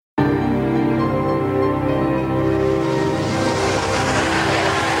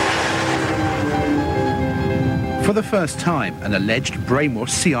For the first time, an alleged brainwashed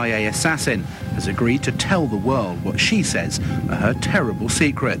CIA assassin has agreed to tell the world what she says are her terrible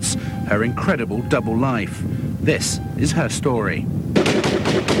secrets, her incredible double life. This is her story.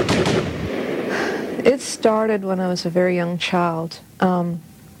 It started when I was a very young child.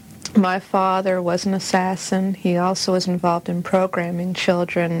 My father was an assassin. He also was involved in programming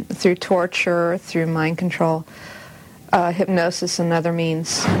children through torture, through mind control, hypnosis, and other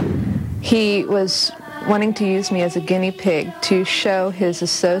means. He was wanting to use me as a guinea pig to show his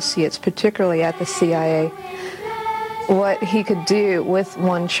associates, particularly at the CIA, what he could do with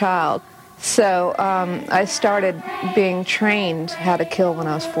one child. So I started being trained how to kill when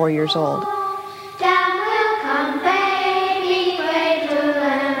I was 4 years old.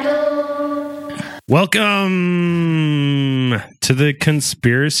 Welcome to the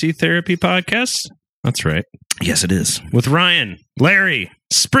Conspiracy Therapy Podcast. That's right. Yes, it is. With Ryan, Larry,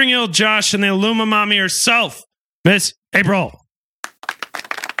 Spring Hill Josh, and the Illuma Mommy herself, Miss April.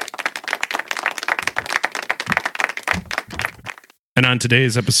 And on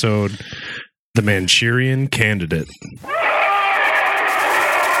today's episode, the Manchurian Candidate.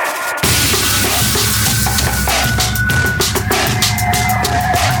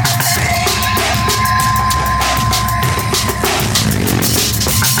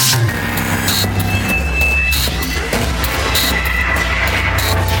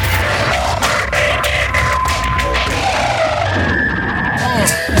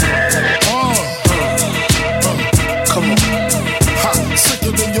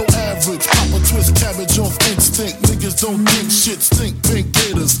 Don't think shit, stink pink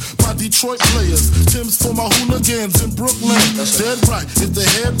gators. My Detroit players, Tim's for my hooligans in Brooklyn. Dead right, if the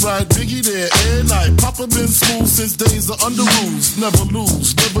head right, Biggie there, air night. Papa been school since days of under rules. Never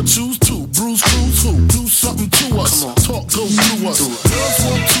lose, never choose to. Bruise, cruise, who? Do something to us. Talk, go through us. Girls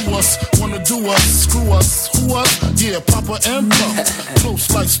want to us, wanna do us. Screw us, who us? Yeah, Papa and Puff. Close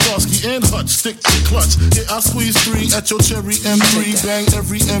like Starsky and Hutch, stick to clutch. Yeah, I squeeze 3 at your cherry M3. Bang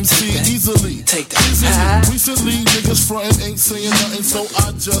every MC easily. Take that. Recently, niggas frontin' ain't saying nothing, so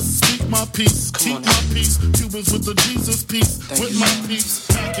I just speak my peace. Keep my peace. Cubans with the Jesus peace. With my peace.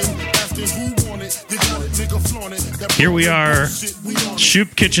 Packing, asking who want it. You got it, nigga flaunt it. Here we are,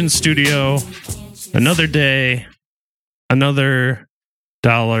 Shoop Kitchen Studio. Another day, another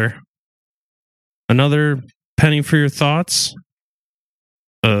dollar, another penny for your thoughts.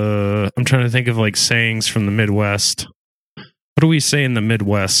 I'm trying to think of like sayings from the Midwest. What do we say in the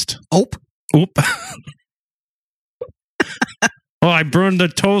Midwest? Oop. Oh, I burned the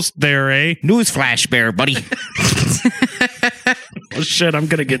toast there, eh? Newsflash bear, buddy. Oh, shit, I'm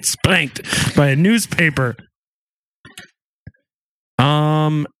going to get spanked by a newspaper.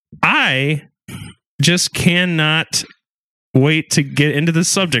 I just cannot wait to get into the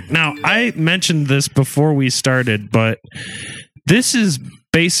subject. Now, I mentioned this before we started, but this is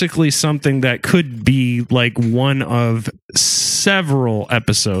basically something that could be like one of several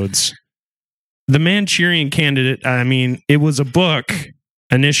episodes. The Manchurian Candidate, I mean, it was a book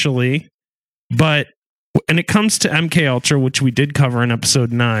initially, but when it comes to MK Ultra, which we did cover in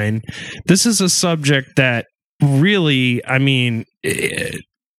episode 9, this is a subject that really, I mean,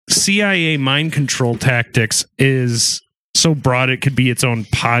 CIA mind control tactics is so broad it could be its own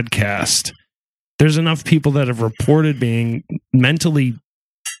podcast. There's enough people that have reported being mentally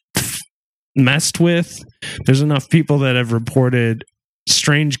messed with. There's enough people that have reported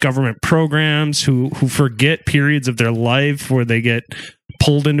strange government programs who forget periods of their life where they get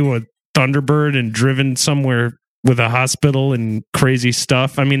pulled into a Thunderbird and driven somewhere with a hospital and crazy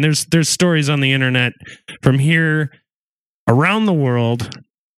stuff. I mean, there's stories on the internet from here around the world.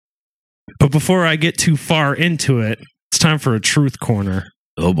 But before I get too far into it, it's time for a truth corner.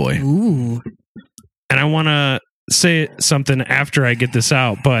 Oh boy. Ooh. And I want to say something after I get this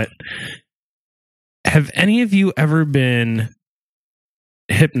out, but have any of you ever been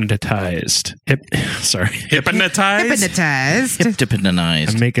hypnotized? Hypnotized. Hypnotized.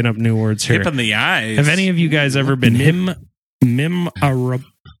 I'm making up new words here. Hip in the eyes. Have any of you guys ever been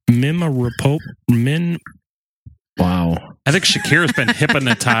Wow. I think Shakira's been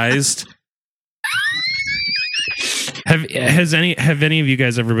hypnotized. Have any of you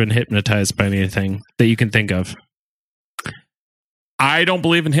guys ever been hypnotized by anything that you can think of? I don't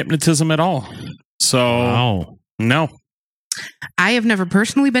believe in hypnotism at all. So, wow. No. I have never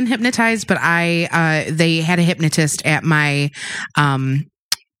personally been hypnotized, but they had a hypnotist at my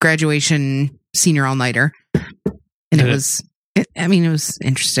graduation senior all-nighter. And it was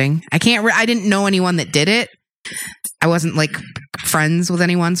interesting. I didn't know anyone that did it. I wasn't like friends with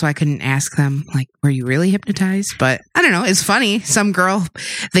anyone, so I couldn't ask them, like, were you really hypnotized? But I don't know. It's funny. Some girl,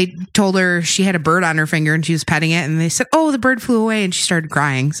 they told her she had a bird on her finger and she was petting it, and they said, oh, the bird flew away, and she started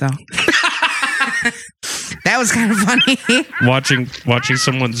crying. So that was kind of funny. Watching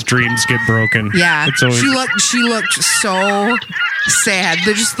someone's dreams get broken. Yeah. It's always, She looked so sad.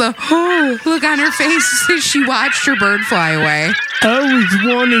 Just the look on her face as she watched her bird fly away. I always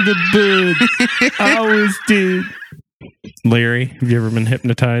wanted a bird. I always did. Larry, have you ever been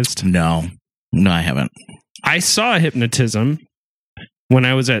hypnotized? No, I haven't. I saw hypnotism when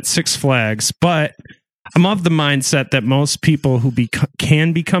I was at Six Flags, but I'm of the mindset that most people who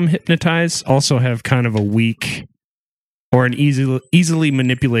can become hypnotized also have kind of a weak or an easily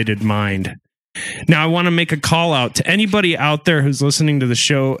manipulated mind. Now, I want to make a call out to anybody out there who's listening to the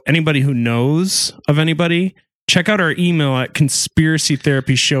show, anybody who knows of anybody, check out our email at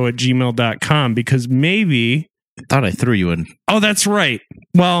conspiracystherapyshow@gmail.com, because maybe... Thought I threw you in. Oh, that's right.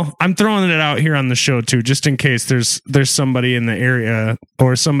 Well, I'm throwing it out here on the show too, just in case there's somebody in the area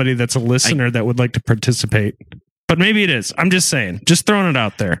or somebody that's a listener that would like to participate. But maybe it is. I'm just saying, just throwing it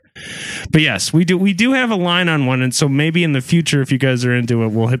out there. But yes, we do have a line on one, and so maybe in the future, if you guys are into it,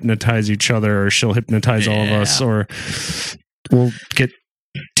 we'll hypnotize each other, or she'll hypnotize all of us, or we'll get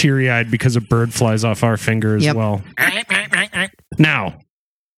teary-eyed because a bird flies off our finger as well. Now,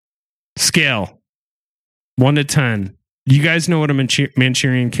 scale 1 to 10. You guys know what a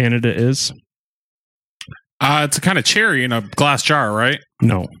Manchurian Candidate is? It's a kind of cherry in a glass jar, right?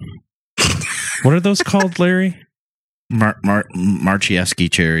 No. What are those called, Larry?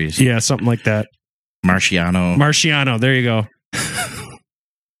 Marchieski cherries. Yeah, something like that. Marciano. There you go.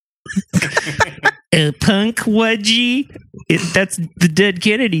 A punk wedgie. That's the dead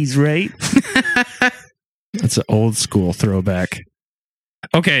Kennedys, right? That's an old school throwback.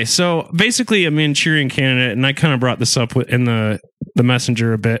 Okay, so basically a Manchurian Candidate, and I kind of brought this up in the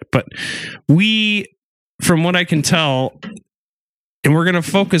messenger a bit, but we, from what I can tell, and we're going to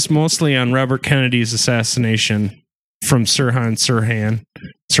focus mostly on Robert Kennedy's assassination from Sirhan Sirhan.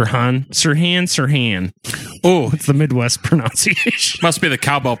 Oh, it's the Midwest pronunciation. Must be the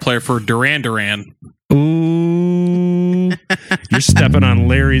cowbell player for Duran Duran. Ooh, you're stepping on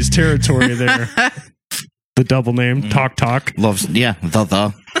Larry's territory there. The double name, Talk. Loves, yeah,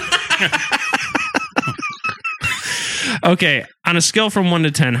 the. Okay, on a scale from 1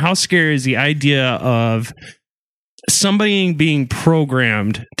 to 10, how scary is the idea of somebody being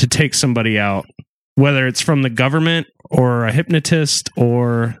programmed to take somebody out, whether it's from the government or a hypnotist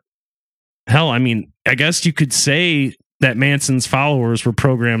or, hell, I mean, I guess you could say that Manson's followers were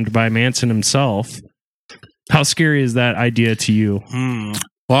programmed by Manson himself. How scary is that idea to you?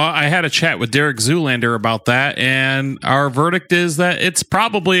 Well, I had a chat with Derek Zoolander about that, and our verdict is that it's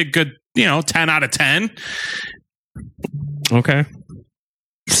probably a good, 10 out of 10. Okay.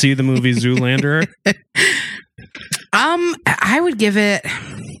 See the movie Zoolander? I would give it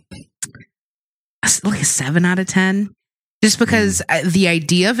like a 7 out of 10, just because the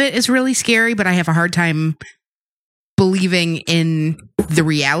idea of it is really scary, but I have a hard time believing in the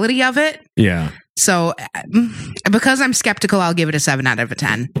reality of it. Yeah. So because I'm skeptical, I'll give it a 7 out of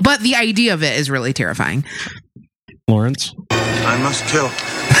 10. But the idea of it is really terrifying. Lawrence? I must kill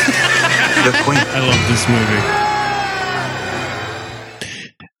the queen. I love this movie.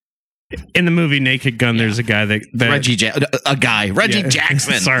 In the movie Naked Gun, there's a guy that Reggie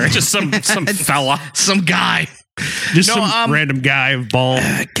Jackson. Sorry. Just some fella. Some guy. Just some random guy of ball.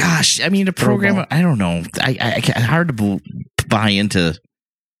 Gosh, I mean, the program, I don't know. I hard to buy into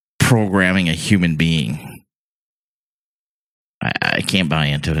programming a human being. I can't buy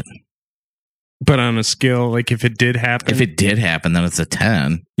into it. But on a scale, like if it did happen, then it's a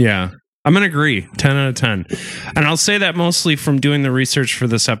 10. Yeah. I'm going to agree. 10 out of 10. And I'll say that mostly from doing the research for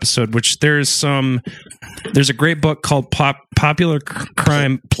this episode, which there's a great book called Popular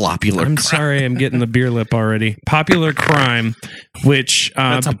Crime. I'm sorry, I'm getting the beer lip already. Popular Crime, which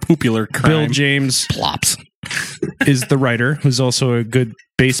that's a popular crime. Bill James Plops is the writer, who's also a good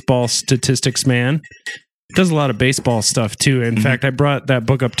baseball statistics man. Does a lot of baseball stuff too. In fact, I brought that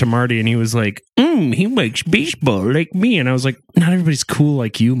book up to Marty, and he was like, he likes baseball like me. And I was like, not everybody's cool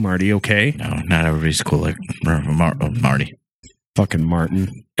like you, Marty, okay? No, not everybody's cool like Marty. Fucking Martin.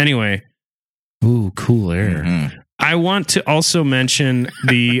 Anyway. Ooh, cool air. Mm-hmm. I want to also mention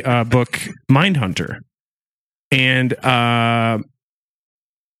the book Mindhunter. And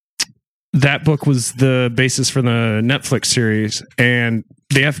that book was the basis for the Netflix series. And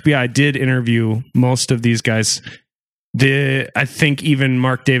the FBI did interview most of these guys. I think even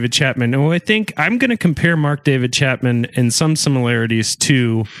Mark David Chapman. Oh, I think I'm going to compare Mark David Chapman in some similarities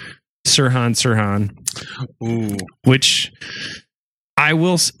to Sirhan. Ooh. Which I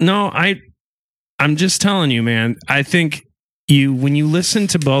will. I'm just telling you, man. I think when you listen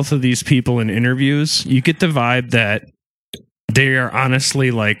to both of these people in interviews, you get the vibe that they are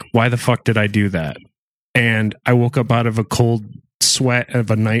honestly like, why the fuck did I do that? And I woke up out of a cold sweat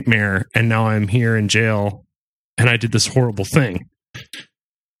of a nightmare, and now I'm here in jail, and I did this horrible thing.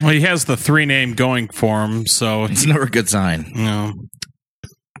 Well, he has the 3 name going for him, so It's never a good sign. no.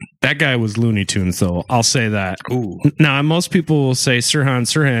 That guy was Looney Tunes, though. I'll say that. Ooh. Now, most people will say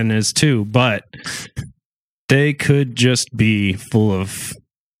Sirhan is too, but they could just be full of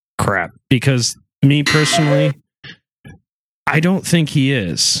crap. Because me personally, I don't think he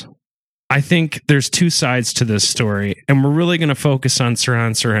is. I think there's 2 sides to this story, and we're really going to focus on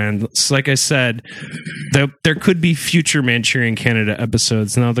Sirhan. Like I said, there could be future Manchurian Candidate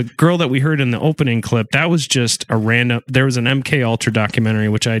episodes. Now, the girl that we heard in the opening clip, that was just a random. There was an MK Ultra documentary,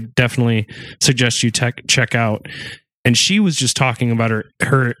 which I definitely suggest you check out, and she was just talking about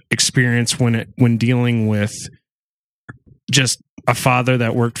her experience when dealing with just a father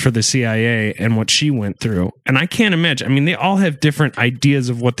that worked for the CIA and what she went through. And I can't imagine. I mean, they all have different ideas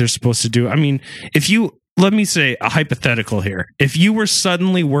of what they're supposed to do. I mean, let me say a hypothetical here. If you were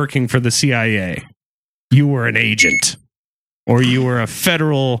suddenly working for the CIA, you were an agent, or you were a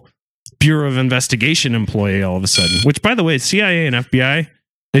federal Bureau of Investigation employee all of a sudden, which, by the way, CIA and FBI,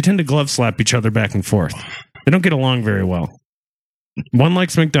 they tend to glove slap each other back and forth. They don't get along very well. One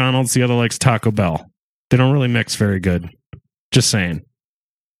likes McDonald's, the other likes Taco Bell. They don't really mix very good. Just saying.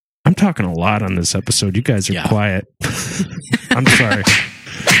 I'm talking a lot on this episode. You guys are quiet. I'm sorry.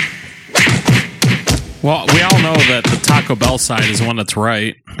 Well, we all know that the Taco Bell side is one that's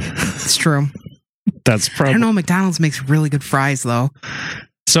right. It's true. That's I probably. don't know. McDonald's makes really good fries, though.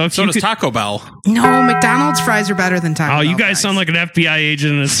 So does Taco Bell. No, McDonald's fries are better than Taco Bell. Oh, you guys fries. sound like an FBI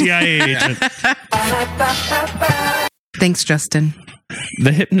agent and a CIA agent. Thanks, Justin.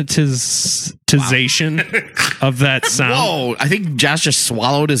 The hypnotization of that sound. Whoa, I think Josh just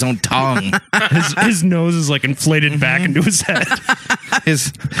swallowed his own tongue. His nose is like inflated back into his head.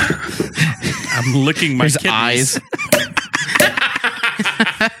 I'm licking my eyes.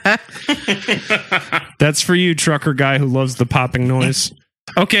 That's for you, trucker guy who loves the popping noise.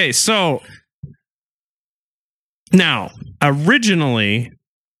 Okay, so now, originally,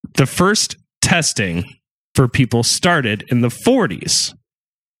 the first testing for people started in the 40s.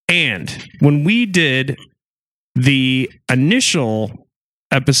 And when we did the initial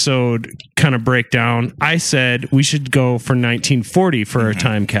episode kind of breakdown, I said we should go for 1940 for our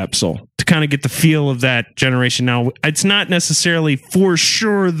time capsule to kind of get the feel of that generation. Now, it's not necessarily for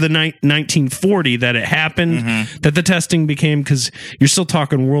sure the 1940 that it happened, that the testing became, because you're still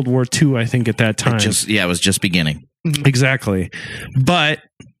talking World War II, I think, at that time. It was just beginning. Exactly. But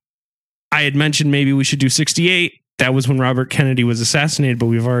I had mentioned maybe we should do 68. That was when Robert Kennedy was assassinated, but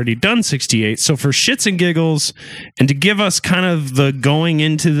we've already done 68. So for shits and giggles, and to give us kind of the going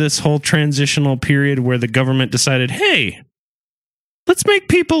into this whole transitional period where the government decided, hey, let's make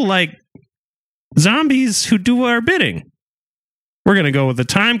people like zombies who do our bidding. We're going to go with the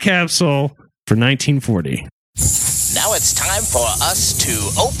time capsule for 1940. Now it's time for us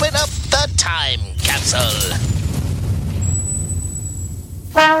to open up the time capsule.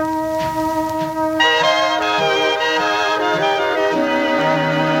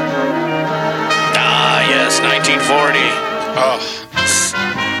 Ah, yes, 1940. Oh.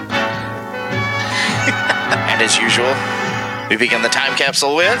 And as usual, we begin the time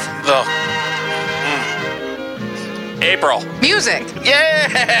capsule with April. Music.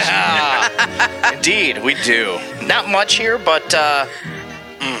 Yeah! Indeed, we do. Not much here, but I'll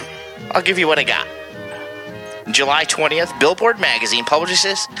give you what I got. July 20th, Billboard magazine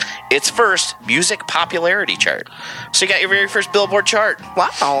publishes its first music popularity chart. So you got your very first Billboard chart.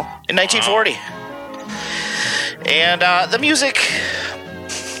 Wow. In 1940. And the music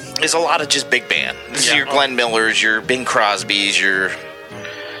is a lot of just big band. This is your Glenn Millers, your Bing Crosbys, your...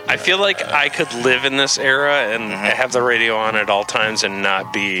 I feel like I could live in this era and have the radio on at all times and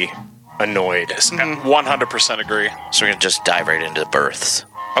not be annoyed. 100% agree. So we're going to just dive right into births.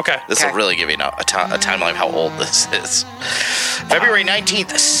 Okay. This will really give you a timeline of how old this is. February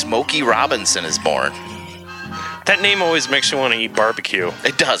 19th, Smokey Robinson is born. That name always makes me want to eat barbecue.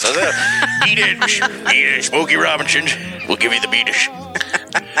 It does, doesn't it? Eat it, Smokey Robinson. We'll give you the beatish.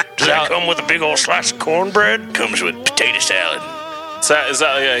 Does that come with a big old slice of cornbread? Comes with potato salad. Is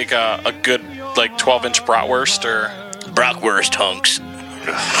that like a good 12-inch bratwurst or Brockwurst hunks?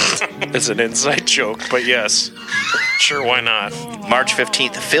 It's an inside joke, but yes. Sure, why not? March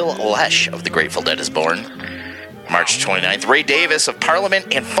 15th, Phil Lesh of the Grateful Dead is born. March 29th, Ray Davis of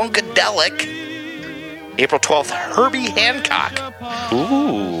Parliament and Funkadelic. April 12th, Herbie Hancock.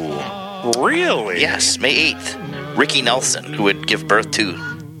 Ooh, really? Yes, May 8th, Ricky Nelson, who would give birth to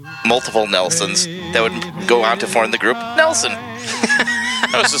multiple Nelsons that would go on to form the group Nelson.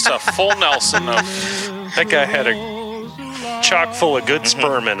 That was just a full Nelson. That guy had a chock full of good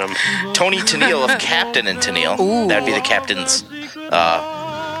sperm in him. Tony Tennille of Captain and Tennille. That would be the captain's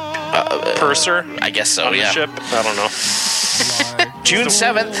purser, I guess so, on the yeah. ship. I don't know. June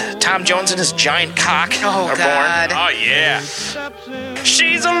 7th, Tom Jones and his giant cock are God. born. Oh yeah,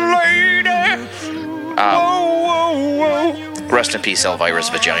 she's a lady. Whoa. Rest in peace, Elvira's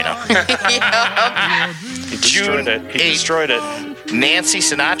vagina. He destroyed it. He destroyed it. Nancy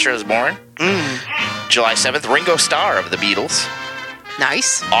Sinatra is born. July 7th, Ringo Starr of the Beatles.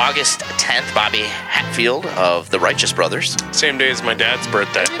 Nice. August 10th, Bobby Hatfield of the Righteous Brothers. Same day as my dad's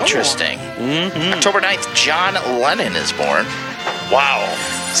birthday. Interesting. October 9th, John Lennon is born. Wow.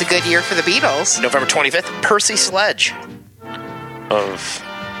 It's a good year for the Beatles. November 25th, Percy Sledge. Of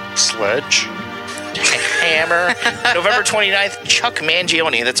Sledge. Hammer. November 29th, Chuck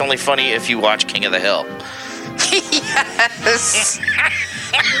Mangione. That's only funny if you watch King of the Hill. Yes.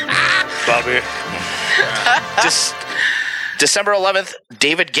 Bobby. December 11th,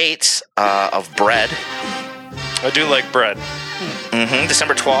 David Gates of Bread. I do like bread.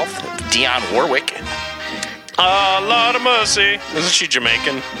 December 12th, Dionne Warwick. Lord of mercy. Isn't she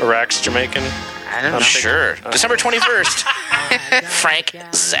Jamaican? Iraq's Jamaican? I don't know. I'm sure. December 21st, Frank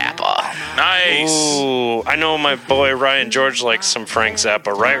Zappa. Nice. Ooh, I know my boy Ryan George likes some Frank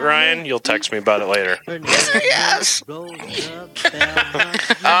Zappa. Right, Ryan? You'll text me about it later. Yes.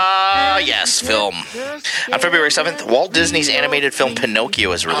 Yes, film. On February 7th, Walt Disney's animated film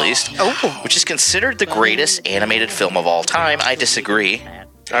Pinocchio is released, which is considered the greatest animated film of all time. I disagree.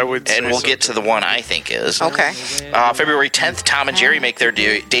 I would say And we'll so. get to the one I think is. Okay. February 10th, Tom and Jerry make their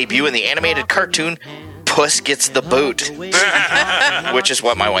debut in the animated cartoon Puss Gets the Boot, which is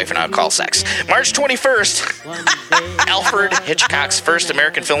what my wife and I call sex. March 21st, Alfred Hitchcock's first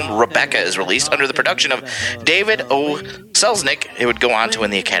American film Rebecca is released under the production of David O. Selznick. It would go on to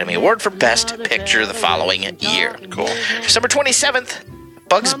win the Academy Award for Best Picture the following year. Cool. December 27th,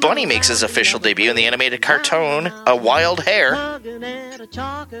 Bugs Bunny makes his official debut in the animated cartoon A Wild Hare.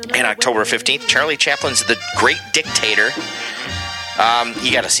 And October 15th, Charlie Chaplin's The Great Dictator.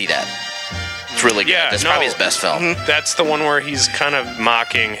 You got to see that. It's really good. That's probably his best film. That's the one where he's kind of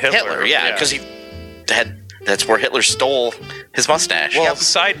mocking Hitler. Yeah, because that's where Hitler stole his mustache. Well,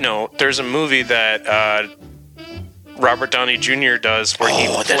 side note, there's a movie that Robert Downey Jr. does where he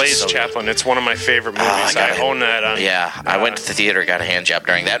plays so Chaplin. It's one of my favorite movies. I own that on. Yeah, I went to the theater, got a hand job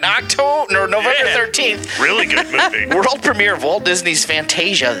during that. November 13th. Really good movie. World premiere of Walt Disney's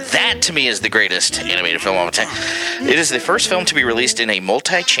Fantasia. That, to me, is the greatest animated film of all time. It is the first film to be released in a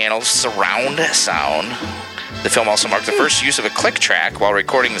multi-channel surround sound. The film also marked the first use of a click track while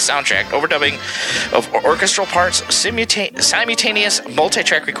recording the soundtrack, overdubbing of orchestral parts, simultaneous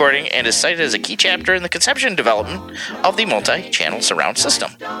multi-track recording, and is cited as a key chapter in the conception and development of the multi-channel surround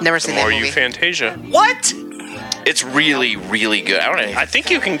system. Never seen that Or movie. you Fantasia. What? It's really, really good. I think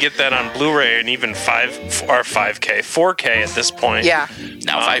you can get that on Blu-ray and even 4K at this point. Yeah.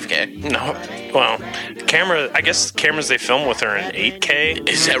 Now 5K. No, well, I guess cameras they film with are in 8K.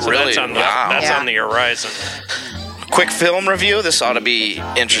 Is that really? That's Wow. on the horizon. Quick film review. This ought to be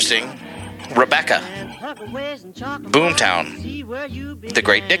interesting. Rebecca. Boomtown. The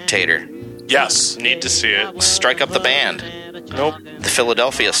Great Dictator. Yes, need to see it. Strike Up the Band. Nope. The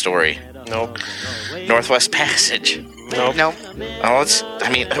Philadelphia Story. Nope. Northwest Passage. Nope. Nope.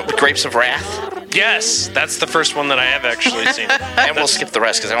 Grapes of Wrath. Yes, that's the first one that I have actually seen. And we'll skip the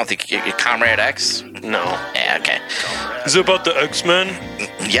rest because I don't think Comrade X. No. Yeah, okay. Is it about the X-Men?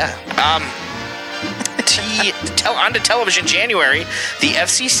 Yeah. On to television, January, the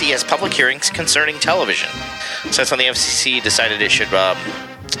FCC has public hearings concerning television. So that's when the FCC decided it should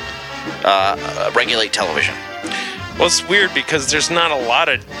regulate television. Well, it's weird because there's not a lot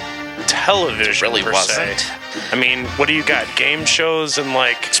of television. It really per wasn't. Se. I mean, what do you got? Game shows and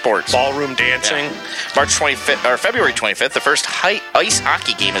like sports, ballroom dancing. Yeah. February 25th, the first ice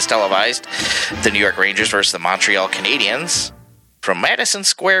hockey game is televised. The New York Rangers versus the Montreal Canadiens from Madison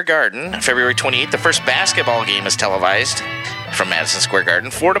Square Garden. February 28th, the first basketball game is televised from Madison Square Garden.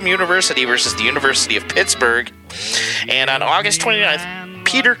 Fordham University versus the University of Pittsburgh. And on August 29th,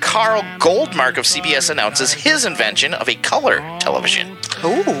 Peter Carl Goldmark of CBS announces his invention of a color television.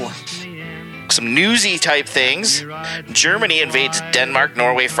 Ooh. Some newsy type things. Germany invades Denmark,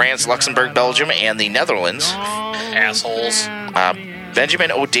 Norway, France, Luxembourg, Belgium, and the Netherlands. Assholes.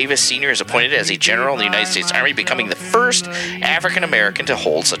 Benjamin O. Davis Sr. is appointed as a general in the United States Army, becoming the first African American to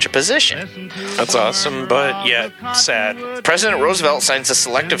hold such a position. That's awesome, but yet sad. President Roosevelt signs the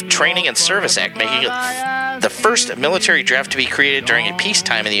Selective Training and Service Act, making it the first military draft to be created during a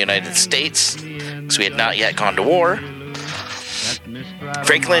peacetime in the United States, because we had not yet gone to war.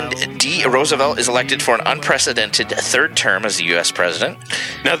 Franklin D. Roosevelt is elected for an unprecedented third term as the U.S. president.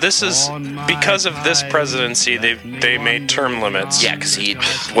 Now, this is because of this presidency, they made term limits. Yeah, because he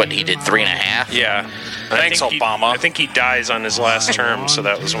did 3.5? Yeah. Thanks, Obama. I think he dies on his last term, so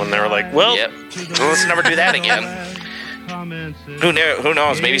that was when they were like, well, Yep. Well, let's never do that again. Who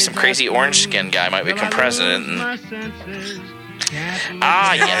knows? Maybe some crazy orange-skinned guy might become president.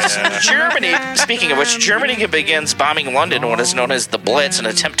 Yes. Germany, speaking of which, Germany begins bombing London in what is known as the Blitz, an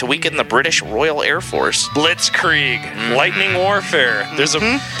attempt to weaken the British Royal Air Force. Blitzkrieg, lightning warfare. There's a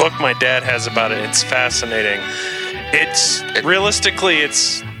book my dad has about it. It's fascinating.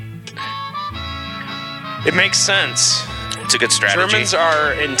 It makes sense. It's a good strategy. Germans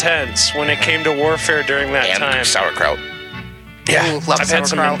are intense when it came to warfare during that time. And sauerkraut. Yeah, Ooh, love I've had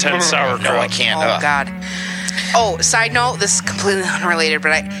some sauerkraut. intense sauerkraut. No, I can't. Oh, God. Oh, side note, this is completely unrelated,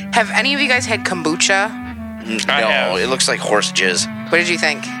 but have any of you guys had kombucha? No, it looks like horse jizz. What did you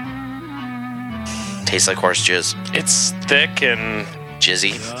think? Tastes like horse jizz. It's thick and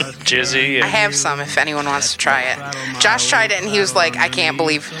Jizzy. jizzy. I have some if anyone wants to try it. Josh tried it and he was like, I can't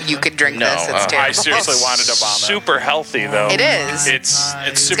believe you could drink this. It's terrible. I seriously wanted to vomit. Super healthy, though. It is. It's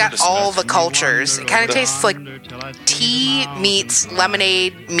It's super got all the disgusting. cultures. It kind of tastes like tea meets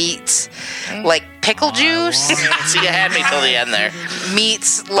lemonade meets like pickle juice See, you had me till the end there.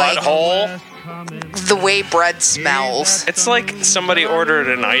 meets like butthole. the way bread smells. It's like somebody ordered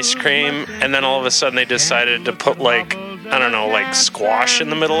an ice cream and then all of a sudden they decided to put like, I don't know, like squash in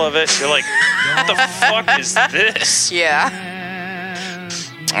the middle of it. You're like, what the fuck is this? Yeah.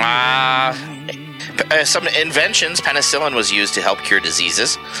 Some inventions. Penicillin was used to help cure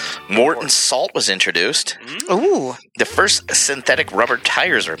diseases. Morton salt was introduced. Ooh. The first synthetic rubber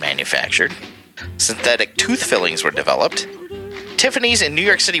tires were manufactured. Synthetic tooth fillings were developed. Tiffany's in New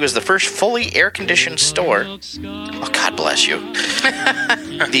York City was the first fully air-conditioned store. Oh, God bless you.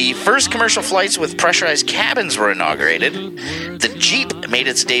 The first commercial flights with pressurized cabins were inaugurated. The Jeep made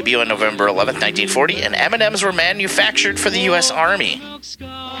its debut on November 11th, 1940, and M&Ms were manufactured for the U.S. Army.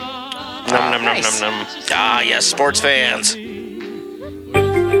 Num, num, Nice. num, num, num. Ah, yes, sports fans.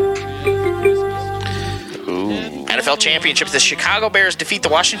 NFL championship. The Chicago Bears defeat the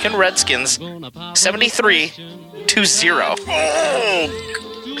Washington Redskins 73-0.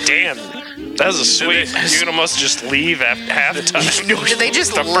 Oh, damn. That was a sweep. You can almost just leave at halftime. Did they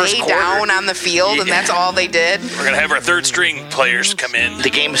just The first lay quarter. down on the field and that's all they did? We're going to have our third string players come in. The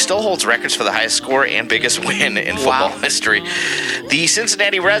game still holds records for the highest score and biggest win in football Wow. history. The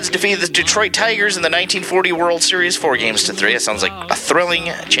Cincinnati Reds defeated the Detroit Tigers in the 1940 World Series 4-3. It sounds like a thrilling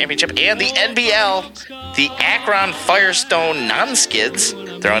championship. And the NBL, the Akron Firestone Non-Skids,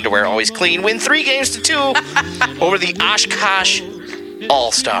 their underwear always clean, win 3-2 over the Oshkosh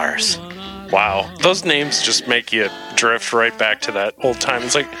All-Stars. Wow. Those names just make you drift right back to that old time.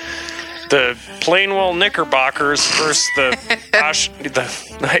 It's like the Plainwell Knickerbockers versus the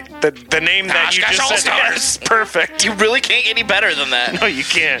the name that you Oshkosh just said. All-Stars. Yes, perfect. You really can't get any better than that. No, you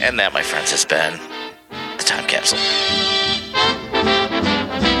can't. And that, my friends, has been the Time Capsule.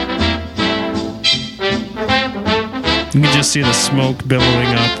 You can just see the smoke billowing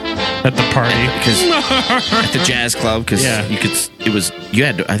up at the party. At the jazz club, because Yeah. I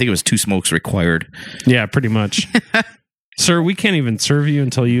think it was 2 smokes required. Yeah, pretty much. Sir, we can't even serve you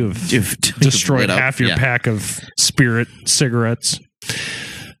until you have You've destroyed lit up. half your Yeah. pack of spirit cigarettes.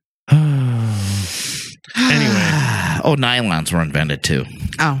 Anyway, Oh, nylons were invented too.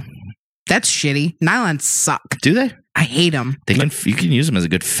 Oh. That's shitty. Nylons suck. Do they? I hate them. You can use them as a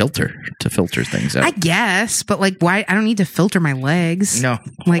good filter to filter things out. I guess, but like, why? I don't need to filter my legs. No,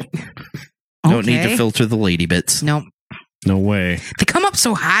 Like, don't need to okay. filter the lady bits. Nope. no way. They come up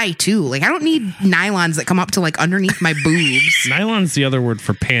so high too. Like, I don't need nylons that come up to like underneath my boobs. Nylon's the other word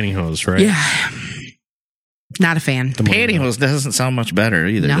for pantyhose, right? Yeah. Not a fan. Pantyhose doesn't sound much better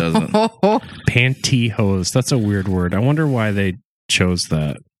either, does it? No. Pantyhose. That's a weird word. I wonder why they chose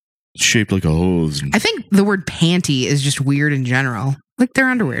that. Shaped like a hose. I think the word panty is just weird in general. Like their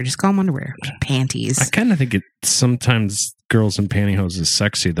underwear. Just call them underwear. Panties. I kind of think it sometimes girls in pantyhose is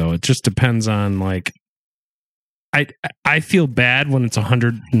sexy though. It just depends on like I feel bad when it's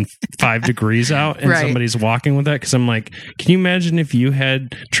 105 degrees out and Right. somebody's walking with that, because I'm like, can you imagine if you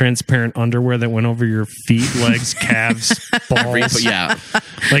had transparent underwear that went over your feet, legs, calves, balls? Yeah.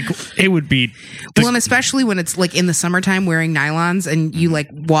 Like, it would be. Well, and especially when it's like in the summertime wearing nylons and you like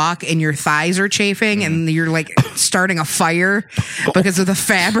walk and your thighs are chafing and you're like starting a fire because of the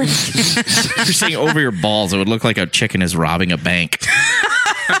fabric. You're saying over your balls, it would look like a chicken is robbing a bank.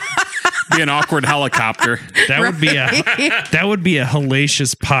 Be an awkward helicopter. That would be a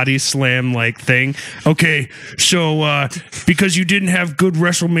hellacious potty slam like thing. Okay, so because you didn't have good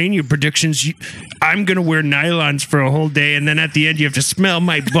WrestleMania predictions, I'm gonna wear nylons for a whole day, and then at the end you have to smell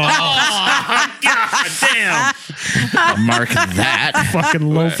my balls. God damn! Mark that. Fucking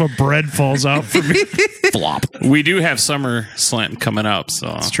loaf of bread falls out for me. Flop. We do have SummerSlam coming up, so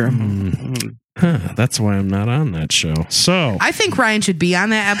That's true. That's why I'm not on that show. So I think Ryan should be on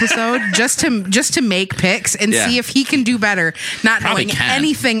that episode just to make picks and Yeah. see if he can do better, not Probably knowing can.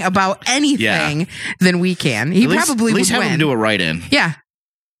 anything about anything than we can. He probably at least would have win. him do a write-in. Yeah.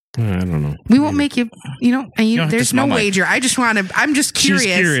 I don't know. We won't make you, and don't have to there's no smell my- wager. I'm just curious.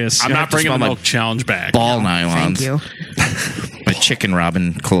 She's curious. I'm You not have to bringing the smell my milk challenge back. Ball nylons. Thank you. My chicken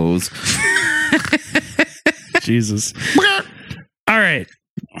robin clothes. Jesus. All right.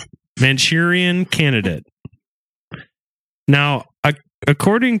 Manchurian Candidate. Now,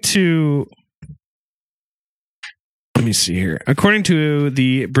 according to... Let me see here. According to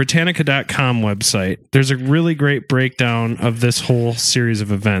the Britannica.com website, there's a really great breakdown of this whole series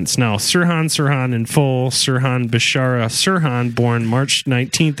of events. Now, Sirhan in full, Sirhan Bishara Sirhan, born March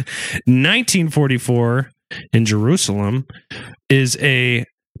 19th, 1944 in Jerusalem, is a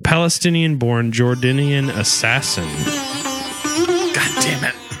Palestinian-born Jordanian assassin. God damn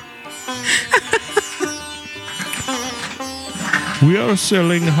it. We are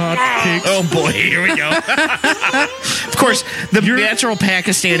selling hot cakes. Oh boy, here we go. Of course, the natural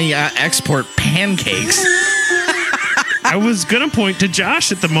Pakistani export pancakes. I was gonna point to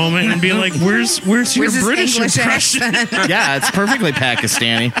Josh at the moment and be like, "Where's your Where's his British English impression?" accent? Yeah, it's perfectly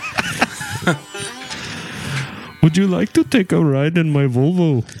Pakistani. Would you like to take a ride in my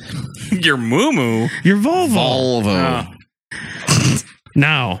Volvo? Your moo-moo. Your Volvo. Volvo.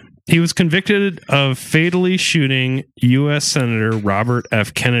 Now, he was convicted of fatally shooting U.S. Senator Robert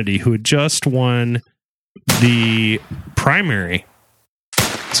F. Kennedy, who had just won the primary.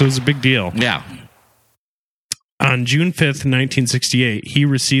 So it was a big deal. Yeah. On June 5th, 1968, he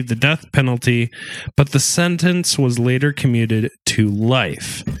received the death penalty, but the sentence was later commuted to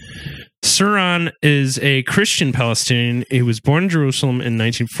life. Sirhan is a Christian Palestinian. He was born in Jerusalem in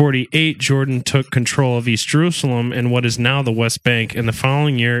 1948. Jordan took control of East Jerusalem and what is now the West Bank, and the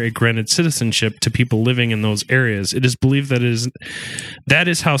following year it granted citizenship to people living in those areas. It is believed that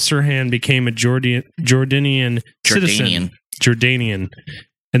is how Sirhan became a Jordanian citizen. Jordanian.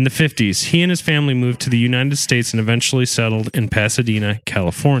 In the 50s, he and his family moved to the United States and eventually settled in Pasadena,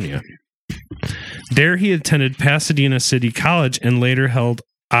 California. There he attended Pasadena City College and later held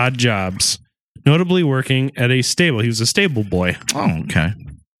odd jobs, notably working at a stable. He was a stable boy. Oh, okay.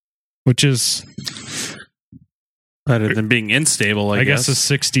 Which is better than being unstable, I guess. a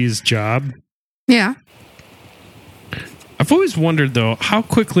 60s job. Yeah. I've always wondered, though, how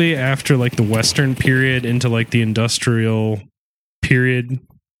quickly after like the Western period into like the industrial period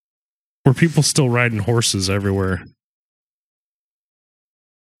were people still riding horses everywhere?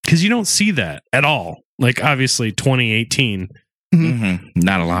 Because you don't see that at all. Like, obviously, 2018. Mm-hmm.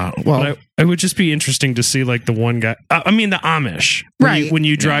 Not a lot. Well, it would just be interesting to see like the one guy. I mean, the Amish, right? When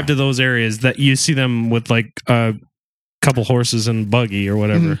you drive to those areas, that you see them with like a couple horses and buggy or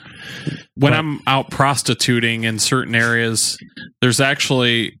whatever. Mm-hmm. When I'm out prostituting in certain areas, there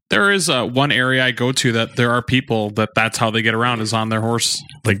is one area I go to that there are people that's how they get around is on their horse.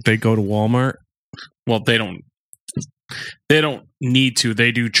 Like they go to Walmart. Well, they don't need to.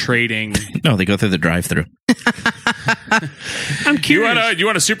 They do trading. No, they go through the drive-through. I'm curious. You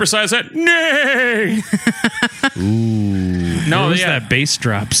want to supersize it? Nay. Ooh. No, Where's that bass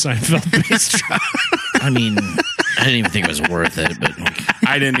drop? Seinfeld bass drop. I mean, I didn't even think it was worth it, but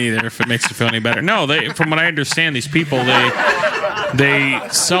I didn't either. If it makes you feel any better, no. From what I understand, these people they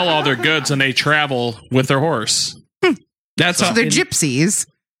sell all their goods and they travel with their horse. That's so they're gypsies.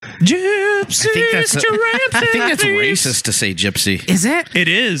 Gypsies. I think that's racist to say gypsy. Is it? It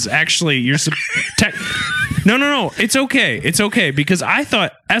is actually. No. It's okay. It's okay because I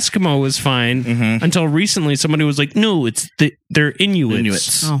thought Eskimo was fine until recently. Somebody was like, "No, they're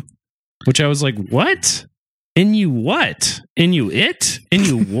Inuits." Oh. Which I was like, "What?" what?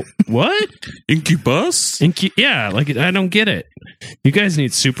 What? Incubus? Yeah, like I don't get it. You guys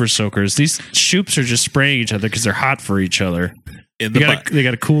need super soakers. These shoops are just spraying each other because they're hot for each other. In the butt. They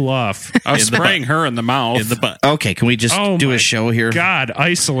got to cool off. I was spraying her in the mouth. In the butt. Okay, can we just do a show here? God,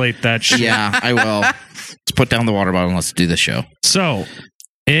 isolate that shit. Yeah, I will. Let's put down the water bottle and let's do the show. So,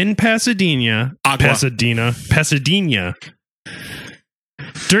 in Pasadena.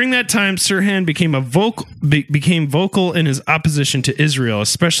 During that time, Sirhan became vocal in his opposition to Israel,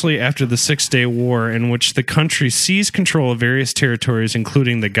 especially after the 6-Day War, in which the country seized control of various territories,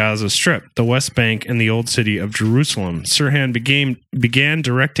 including the Gaza Strip, the West Bank, and the Old City of Jerusalem. Sirhan began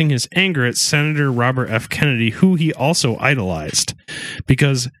directing his anger at Senator Robert F. Kennedy, who he also idolized,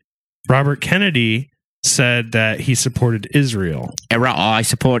 because Robert Kennedy said that he supported Israel. I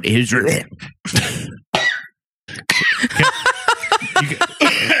support Israel.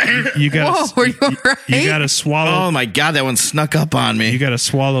 You got to swallow. Oh my God, that one snuck up on me. You got to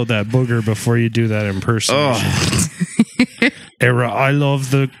swallow that booger before you do that impersonation. I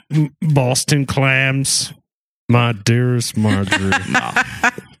love the Boston clams, my dearest Marjorie.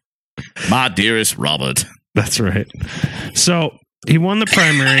 My dearest Robert. That's right. So he won the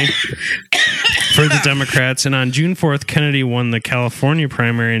primary for the Democrats, and on June 4th, Kennedy won the California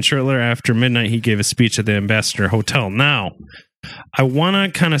primary, and shortly after midnight, he gave a speech at the Ambassador Hotel. Now, I want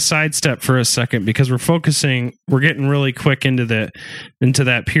to kind of sidestep for a second because we're getting really quick into that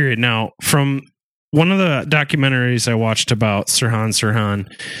period. Now, from one of the documentaries I watched about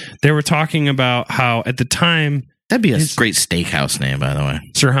Sirhan, they were talking about how at the time... That'd be a great steakhouse name, by the way.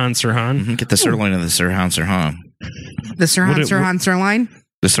 Sirhan. Mm-hmm. Get the sirloin of the Sirhan. The Sirhan sirloin?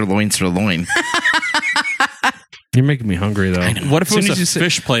 The sirloin. You're making me hungry, though. What if it was a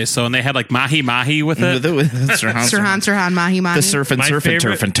fish place, though, and they had like mahi-mahi with it? Sirhan, mahi-mahi. The surf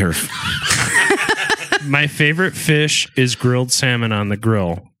and turf. My favorite fish is grilled salmon on the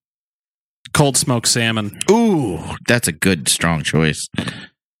grill. Cold smoked salmon. Ooh, that's a good, strong choice.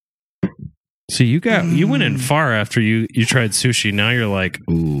 So you went in far after you tried sushi. Now you're like,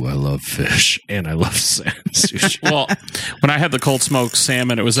 ooh, I love fish and I love sushi. Well, when I had the cold smoked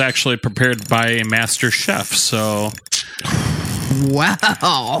salmon, it was actually prepared by a master chef. So,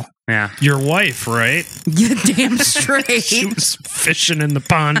 wow, yeah, your wife, right? Yeah, damn straight. She was fishing in the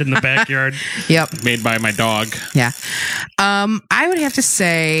pond in the backyard. Yep, made by my dog. Yeah, I would have to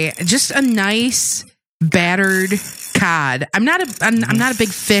say just a nice battered cod. I'm not a big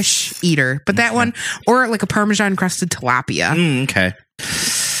fish eater, but that one, or like a Parmesan crusted tilapia. Okay.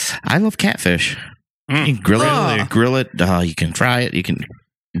 I love catfish. You can grill it. You can fry it. You can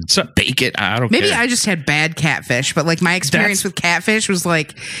bake it. I don't care. Maybe I just had bad catfish, but like my experience with catfish was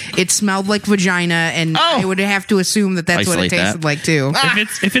like it smelled like vagina, and I would have to assume that's what it tasted like too.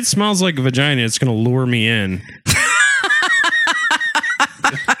 If it smells like a vagina, it's going to lure me in.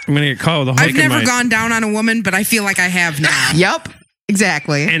 I'm going to get caught with a hook. I've never gone down on a woman, but I feel like I have now. Yep,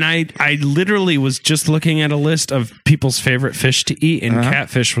 exactly. And I literally was just looking at a list of people's favorite fish to eat, and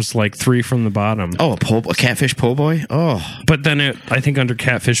catfish was like 3 from the bottom. Oh, a catfish po' boy? Oh. But then I think under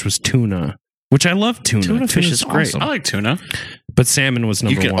catfish was tuna, which I love tuna. Tuna fish is great. Awesome. I like tuna. But salmon was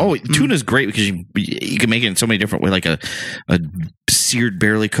number 1. Oh, tuna's great because you can make it in so many different ways, like a seared,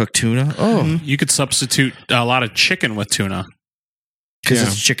 barely cooked tuna. Oh. You could substitute a lot of chicken with tuna. Because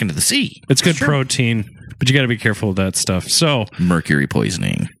it's chicken to the sea. It's good protein, but you got to be careful with that stuff. So mercury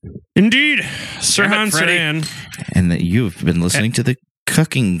poisoning. Indeed. Sirhan. And that you've been listening to the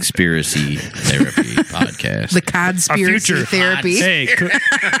Cooking Conspiracy Therapy podcast. The Conspiracy Therapy. Hey,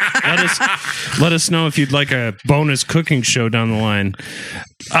 let us know if you'd like a bonus cooking show down the line.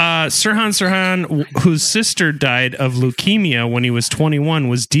 Sirhan, whose sister died of leukemia when he was 21,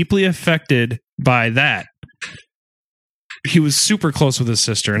 was deeply affected by that. He was super close with his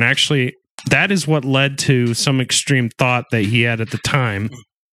sister, and actually that is what led to some extreme thought that he had at the time.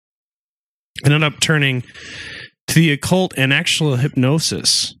 Ended up turning to the occult and actual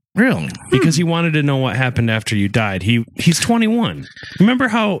hypnosis. Really? Because he wanted to know what happened after you died. He's 21. Remember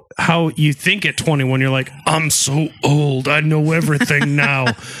how you think at 21 you're like, I'm so old, I know everything now.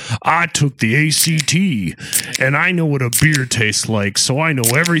 I took the ACT and I know what a beer tastes like, so I know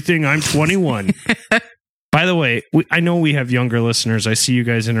everything. I'm 21. By the way, I know we have younger listeners. I see you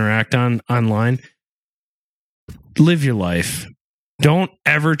guys interact online. Live your life. Don't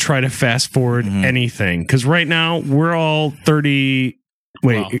ever try to fast forward anything. Because right now, we're all 30...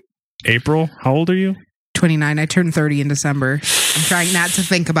 Wait, April? How old are you? 29. I turned 30 in December. I'm trying not to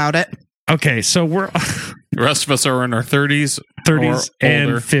think about it. Okay, so we're... The rest of us are in our 30s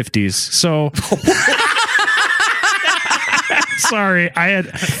and 50s. So... Sorry,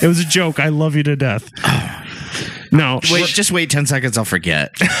 it was a joke. I love you to death. No, just wait 10 seconds. I'll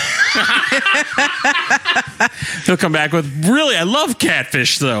forget. He'll come back with, really, I love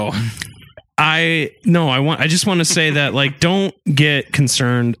catfish, though. I just want to say that, like, don't get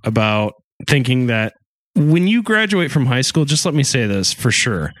concerned about thinking that when you graduate from high school, just let me say this for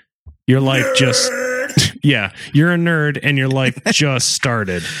sure. Your life just, you're a nerd and your life just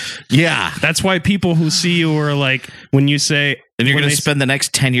started. Yeah. That's why people who see you are like, when you say, and you're going to spend the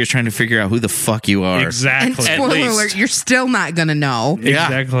next 10 years trying to figure out who the fuck you are. Exactly. And spoiler alert, you're still not going to know.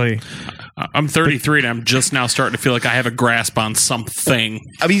 Exactly. I'm 33 and I'm just now starting to feel like I have a grasp on something.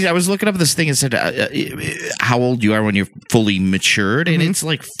 I mean, I was looking up this thing and said how old you are when you're fully matured, and it's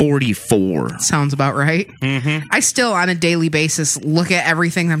like 44. Sounds about right. Mm-hmm. I still, on a daily basis, look at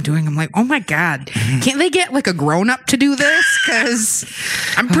everything I'm doing. I'm like, oh my God, can't they get like a grown-up to do this? Because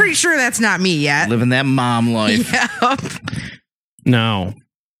I'm pretty sure that's not me yet. Living that mom life. Yep. Now,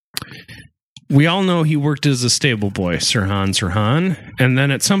 we all know he worked as a stable boy, Sirhan. And then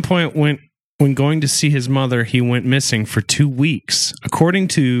at some point, when going to see his mother, he went missing for 2 weeks. According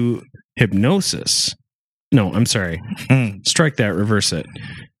to Hypnosis. No, I'm sorry. Strike that, reverse it.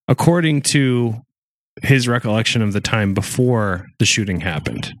 According to his recollection of the time before the shooting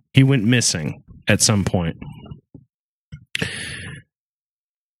happened, he went missing at some point.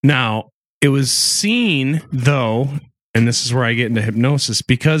 Now, it was seen, though, and this is where I get into hypnosis,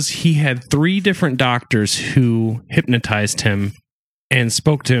 because he had 3 different doctors who hypnotized him and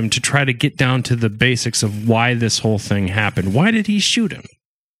spoke to him to try to get down to the basics of why this whole thing happened. Why did he shoot him?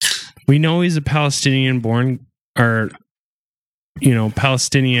 We know he's a Palestinian-born, or,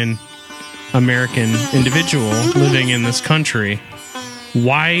 Palestinian American individual living in this country.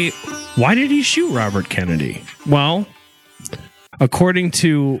 Why did he shoot Robert Kennedy? Well, according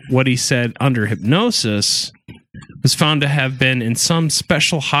to what he said under hypnosis, was found to have been in some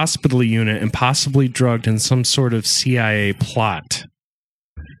special hospital unit and possibly drugged in some sort of CIA plot.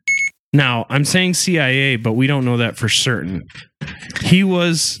 Now, I'm saying CIA, but we don't know that for certain. He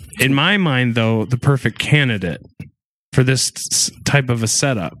was, in my mind, though, the perfect candidate for this type of a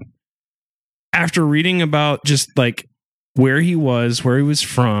setup. After reading about just like where he was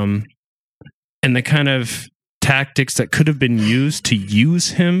from, and the kind of tactics that could have been used to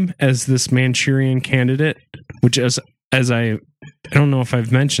use him as this Manchurian candidate, which as I don't know if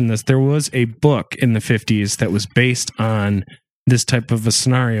I've mentioned this, there was a book in the 50s that was based on this type of a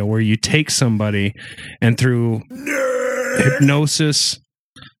scenario where you take somebody and through hypnosis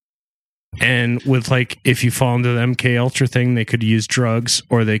and with like, if you fall into the MK Ultra thing, they could use drugs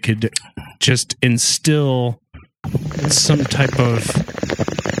or they could just instill some type of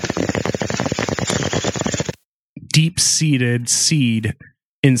deep-seated seed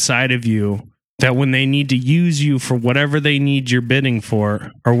inside of you that when they need to use you for whatever they need your bidding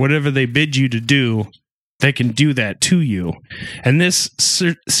for or whatever they bid you to do, they can do that to you. And this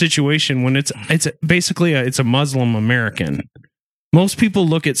situation, when it's basically it's a Muslim American, most people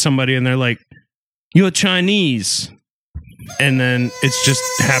look at somebody and they're like, "You're Chinese," and then it just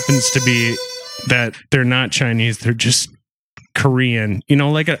happens to be that they're not Chinese; they're just Korean.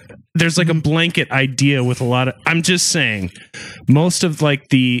 There's like a blanket idea with a lot of. I'm just saying, most of like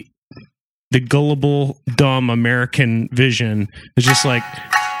the gullible, dumb American vision is just like,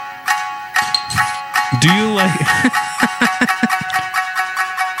 do you like?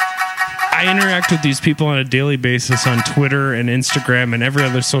 I interact with these people on a daily basis on Twitter and Instagram and every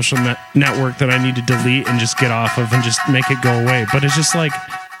other social network that I need to delete and just get off of and just make it go away. But it's just like,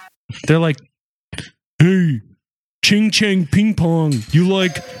 they're like, "Hey, ching chang ping pong, you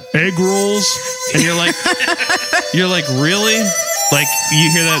like egg rolls?" And you're like, really? Like, you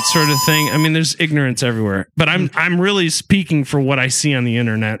hear that sort of thing? I mean, there's ignorance everywhere. But I'm really speaking for what I see on the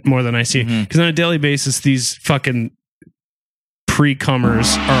internet more than I see. Because on a daily basis, these fucking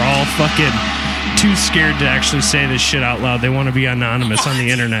pre-comers are all fucking too scared to actually say this shit out loud. They want to be anonymous on the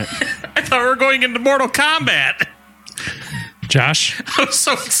internet. I thought we were going into Mortal Kombat. Josh? I was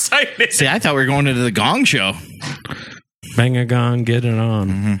so excited. See, I thought we were going into the Gong Show. Bang a gong, get it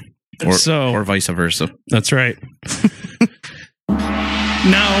on. Or vice versa. That's right.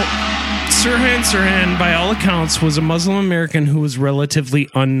 Now, Sirhan, by all accounts, was a Muslim American who was relatively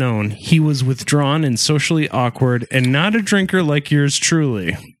unknown. He was withdrawn and socially awkward and not a drinker like yours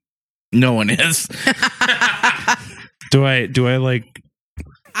truly. No one is. Do I like...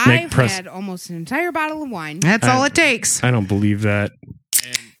 I've had almost an entire bottle of wine. That's all it takes. I don't believe that.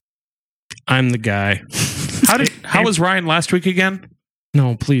 I'm the guy. How was Ryan last week again?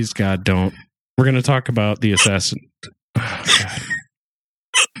 No, please, God, don't. We're going to talk about the assassin. Oh, God.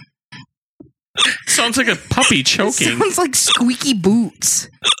 Sounds like a puppy choking. Sounds like squeaky boots.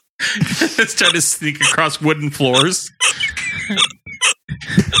 It's trying to sneak across wooden floors.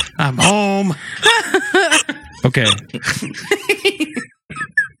 I'm home. Okay.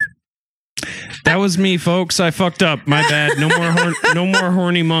 That was me, folks. I fucked up. My bad. No more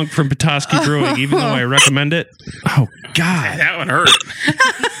horny monk from Petoskey Brewing, even though I recommend it. Oh God, that one hurt.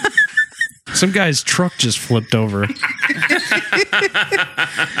 Some guy's truck just flipped over.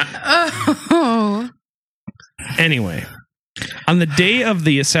 Oh. Anyway, on the day of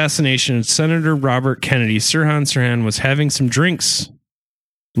the assassination of Senator Robert Kennedy, Sirhan Sirhan was having some drinks,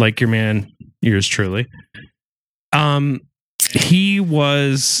 like your man, yours truly. He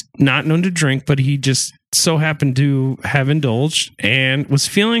was not known to drink, but he just so happened to have indulged and was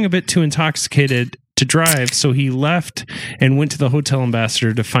feeling a bit too intoxicated to drive, so he left and went to the Hotel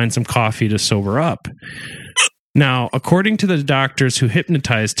Ambassador to find some coffee to sober up. Now, according to the doctors who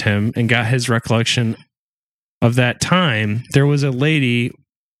hypnotized him and got his recollection of that time, there was a lady,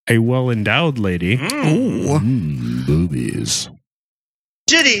 a well-endowed lady, boobies,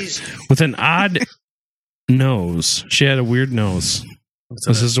 titties, with an odd nose. She had a weird nose.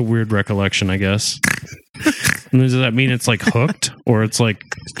 This is a weird recollection, I guess. Does that mean it's like hooked, or it's like?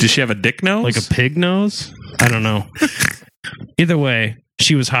 Does she have a dick nose? Like a pig nose? I don't know. Either way,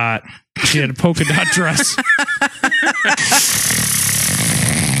 she was hot. She had a polka dot dress.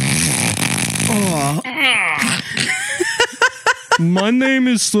 Oh. My name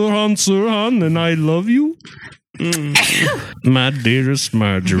is Sirhan Sirhan, and I love you, my dearest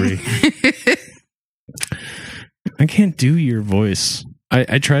Marjorie. I can't do your voice.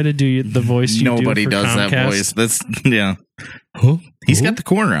 I try to do the voice you Nobody do for does Comcast. that voice. That's, yeah. He's got the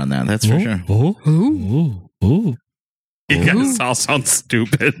corner on that, that's for sure. You guys all sound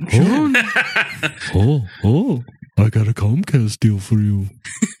stupid. I got a Comcast deal for you.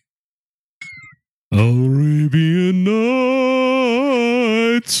 Arabian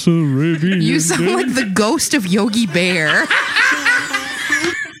Nights, Arabian You sound Nights. like the ghost of Yogi Bear.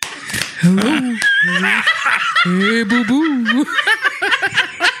 Hello. Hey, boo boo.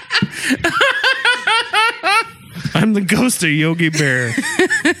 I'm the ghost of Yogi Bear.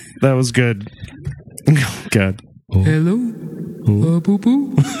 That was good. Oh, God. Hello. Boo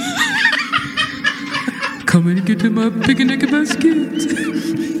boo. Come and get in my picnic basket.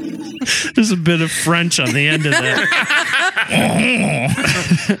 There's a bit of French on the end of that.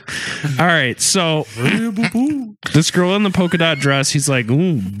 All right, so this girl in the polka dot dress, he's like,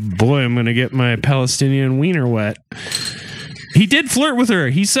 ooh, boy, I'm going to get my Palestinian wiener wet. He did flirt with her.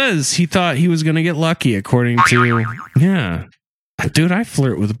 He says he thought he was going to get lucky, according to, yeah. Dude, I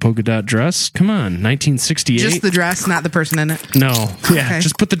flirt with a polka dot dress. Come on, 1968. Just the dress, not the person in it. No. Yeah, Okay.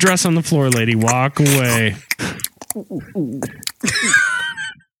 just put the dress on the floor, lady. Walk away.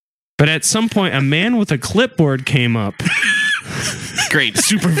 But at some point, a man with a clipboard came up. Great.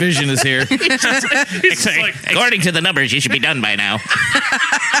 Supervision is here. According to the numbers, you should be done by now.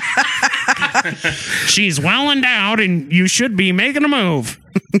 She's well endowed, and you should be making a move.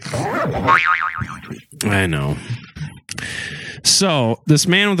 I know. So this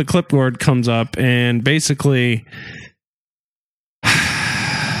man with a clipboard comes up, and basically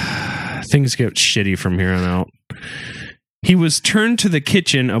things get shitty from here on out. He was turned to the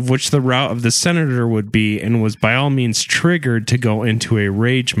kitchen, of which the route of the senator would be, and was by all means triggered to go into a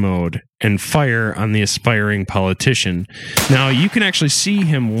rage mode and fire on the aspiring politician. Now, you can actually see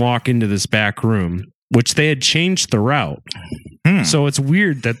him walk into this back room, which they had changed the route. So it's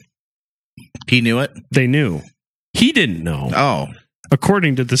weird that he knew it. They knew. He didn't know. Oh.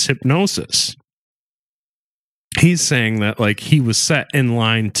 According to this hypnosis. He's saying that like he was set in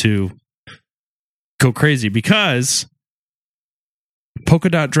line to go crazy because polka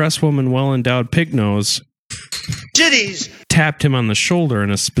dot dress woman, well endowed pig nose, titties, tapped him on the shoulder in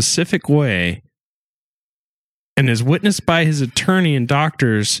a specific way, and as witnessed by his attorney and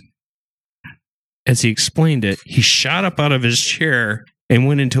doctors, as he explained it, he shot up out of his chair and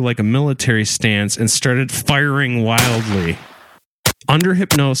went into like a military stance and started firing wildly under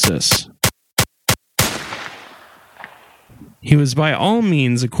hypnosis. He was by all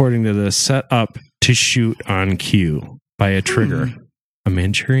means, according to this, set up to shoot on cue by a trigger. A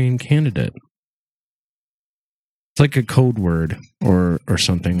Manchurian Candidate. It's like a code word or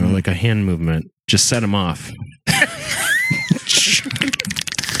something, or like a hand movement. Just set him off.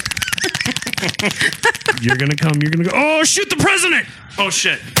 You're gonna come, you're gonna go, oh, shoot the president! Oh,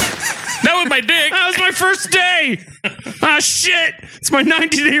 shit. That was my dick. That was my first day. Ah, shit. It's my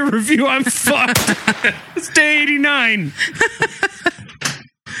 90-day review. I'm fucked. It's day 89.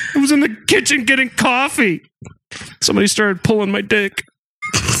 I was in the kitchen getting coffee. Somebody started pulling my dick.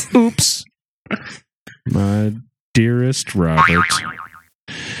 Oops. My dearest Robert.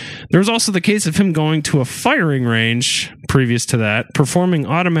 There was also the case of him going to a firing range previous to that, performing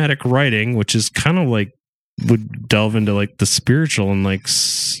automatic writing, which is kind of like would delve into like the spiritual and like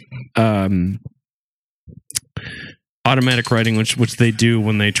automatic writing, which they do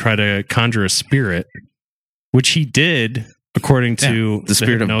when they try to conjure a spirit, which he did according to the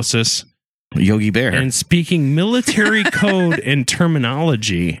spirit hypnosis. Yogi Bear. And speaking military code and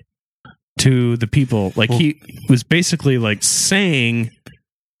terminology to the people. Like he was basically like saying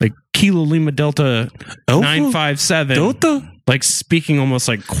like Kilo Lima Delta 957. Delta? Like speaking almost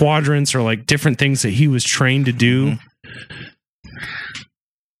like quadrants or like different things that he was trained to do.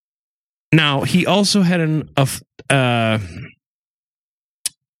 Now, he also had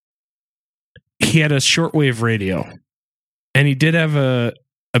he had a shortwave radio. And he did have a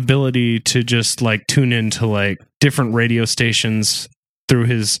ability to just like tune into like different radio stations through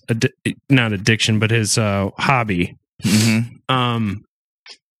his not addiction but his hobby. And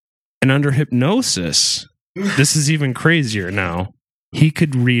under hypnosis, this is even crazier now, he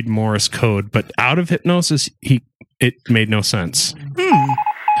could read Morse code, but out of hypnosis it made no sense.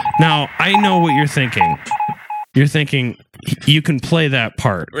 Now I know what you're thinking you can play that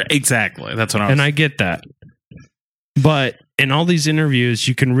part exactly. That's what I get that, but in all these interviews,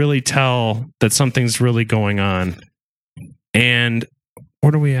 you can really tell that something's really going on. And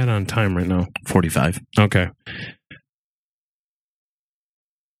what are we at on time right now? 45. Okay.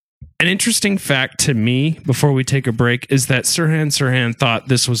 An interesting fact to me, before we take a break, is that Sirhan thought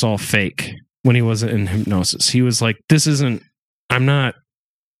this was all fake when he wasn't in hypnosis. He was like, I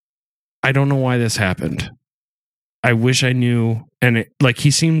don't know why this happened. I wish I knew. And he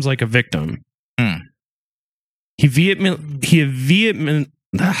seems like a victim. He vehemently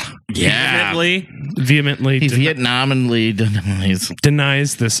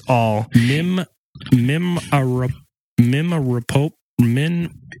denies this all.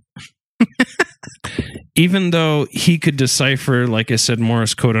 Even though he could decipher, like I said,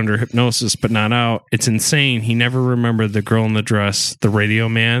 Morse code under hypnosis, but not out. It's insane. He never remembered the girl in the dress, the radio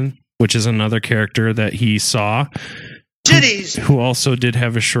man, which is another character that he saw. Who also did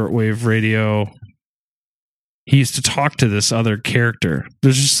have a shortwave radio. He used to talk to this other character.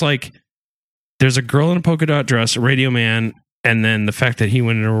 There's a girl in a polka dot dress, a radio man, and then the fact that he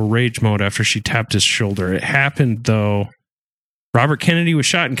went into a rage mode after she tapped his shoulder. It happened, though. Robert Kennedy was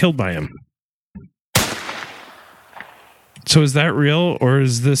shot and killed by him. So is that real, or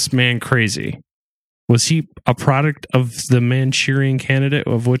is this man crazy? Was he a product of the Manchurian Candidate,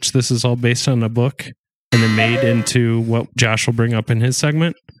 of which this is all based on a book, and then made into what Josh will bring up in his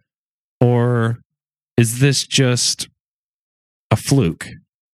segment? Or is this just a fluke?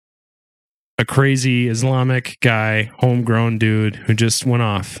 A crazy Islamic guy, homegrown dude who just went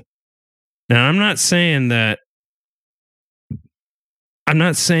off. Now, I'm not saying that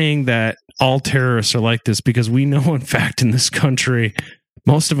all terrorists are like this, because we know, in fact, in this country,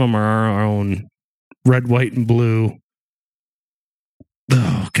 most of them are our own red, white, and blue.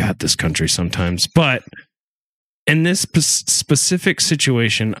 Oh, God, this country sometimes. But in this specific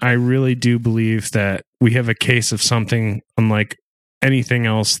situation, I really do believe that we have a case of something unlike anything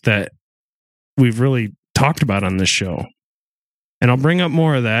else that we've really talked about on this show. And I'll bring up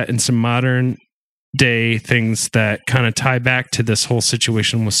more of that in some modern day things that kind of tie back to this whole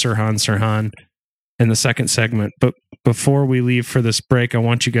situation with Sirhan in the second segment. But before we leave for this break, I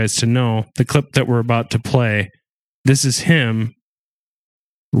want you guys to know the clip that we're about to play. This is him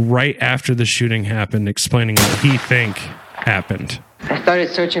right after the shooting happened, explaining what he think happened. I started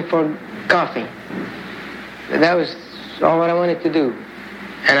searching for coffee. That was all what I wanted to do.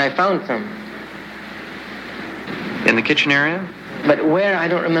 And I found some. In the kitchen area? But where, I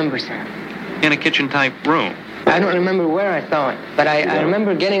don't remember, sir. In a kitchen-type room? I don't remember where I saw it, but I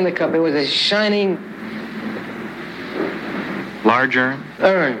remember getting the cup. It was a shining... large urn?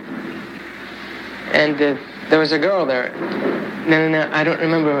 Urn. And there was a girl there. No, I don't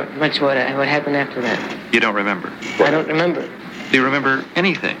remember much what happened after that. You don't remember? I don't remember. Do you remember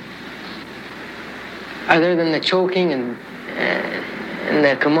anything? Other than the choking and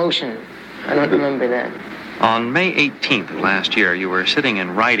the commotion. I don't remember that. On May 18th of last year, you were sitting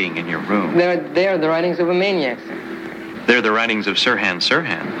and writing in your room. They are the writings of a maniac, sir. They're the writings of Sirhan.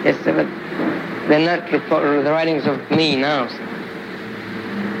 Yes, sir, but they're not the writings of me now, sir.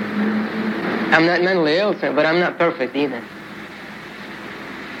 I'm not mentally ill, sir, but I'm not perfect either.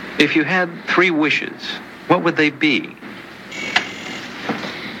 If you had 3 wishes, what would they be?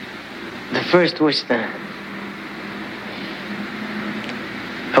 The first wish, sir.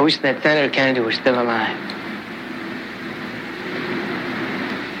 I wish that Senator Kennedy was still alive.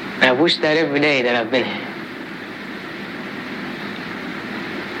 I wish that every day that I've been here.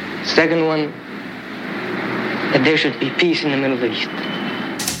 Second one, that there should be peace in the Middle East.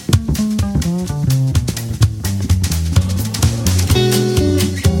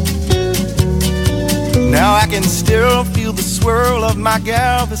 Now I can still feel the swirl of my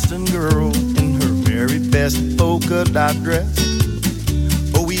Galveston girl in her very best polka dot dress.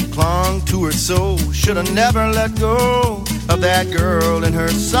 Oh, we clung to her so, should have never let go of that girl in her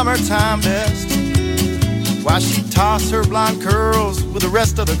summertime best. While she tossed her blonde curls with the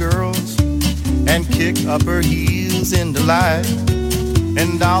rest of the girls and kick up her heels in delight.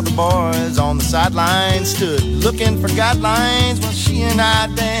 And all the boys on the sidelines stood looking for guidelines while she and I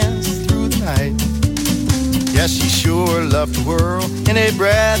danced through the night. Yes, she sure loved to whirl in a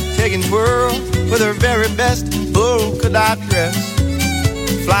breathtaking twirl with her very best polka dot dress,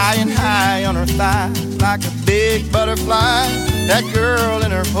 flying high on her thigh like a big butterfly, that girl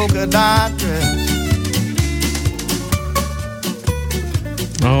in her polka dot dress.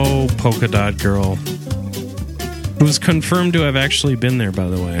 Oh, polka dot girl. It was confirmed to have actually been there, by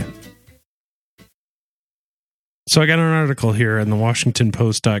the way. So I got an article here in the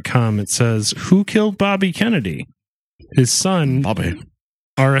WashingtonPost.com. It says, who killed Bobby Kennedy? His son, Bobby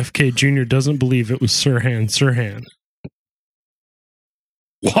RFK Jr., doesn't believe it was Sirhan Sirhan.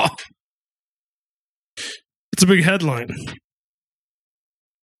 What? It's a big headline.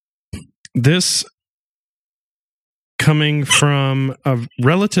 This coming from a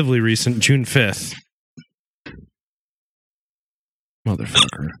relatively recent June 5th.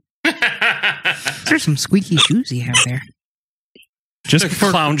 Motherfucker. There's some squeaky shoes you have there. Just before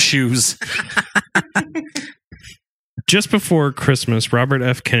clown shoes. Just before Christmas, Robert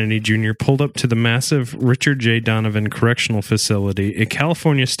F. Kennedy Jr. pulled up to the massive Richard J. Donovan Correctional Facility, a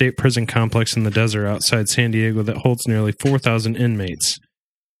California state prison complex in the desert outside San Diego that holds nearly 4,000 inmates.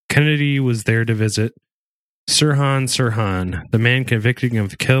 Kennedy was there to visit Sirhan Sirhan, the man convicted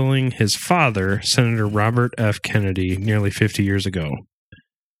of killing his father, Senator Robert F. Kennedy, nearly 50 years ago.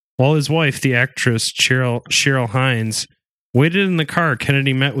 While his wife, the actress Cheryl Hines, waited in the car,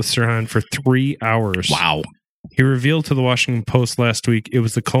 Kennedy met with Sirhan for 3 hours. Wow. He revealed to the Washington Post last week it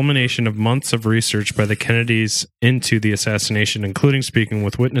was the culmination of months of research by the Kennedys into the assassination, including speaking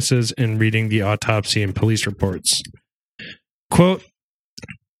with witnesses and reading the autopsy and police reports. Quote,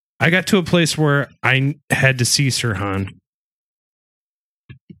 I got to a place where I had to see Sirhan,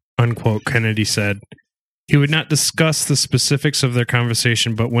 unquote, Kennedy said. He would not discuss the specifics of their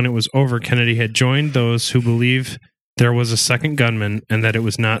conversation, but when it was over, Kennedy had joined those who believe there was a second gunman and that it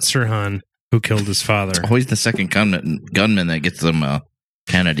was not Sirhan who killed his father. It's always the second gunman that gets them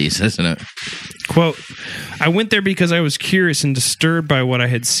Kennedys, isn't it? Quote, I went there because I was curious and disturbed by what I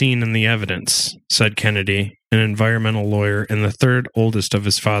had seen in the evidence, said Kennedy, an environmental lawyer and the third oldest of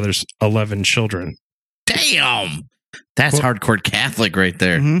his father's 11 children. Damn! That's hardcore Catholic right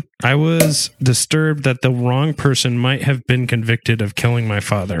there. Mm-hmm. I was disturbed that the wrong person might have been convicted of killing my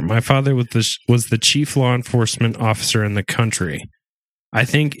father. My father was the chief law enforcement officer in the country. I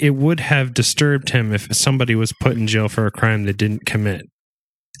think it would have disturbed him if somebody was put in jail for a crime they didn't commit.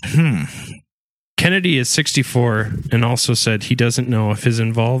 Kennedy is 64 and also said he doesn't know if his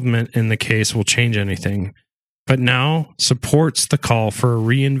involvement in the case will change anything, but now supports the call for a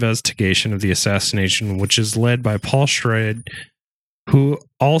reinvestigation of the assassination, which is led by Paul Schrade, who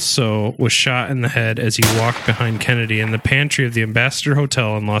also was shot in the head as he walked behind Kennedy in the pantry of the Ambassador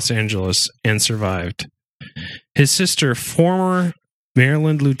Hotel in Los Angeles and survived. His sister, former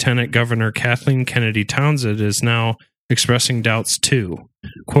Maryland Lieutenant Governor Kathleen Kennedy Townsend, is now expressing doubts too.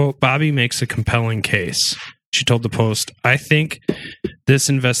 Quote, Bobby makes a compelling case. She told the Post, I think this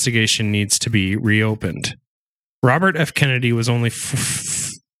investigation needs to be reopened. Robert F. Kennedy was only...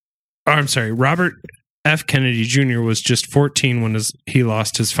 Robert F. Kennedy Jr. was just 14 when he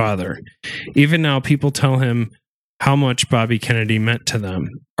lost his father. Even now, people tell him how much Bobby Kennedy meant to them.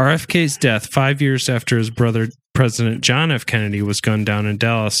 RFK's death 5 years after his brother, President John F. Kennedy, was gunned down in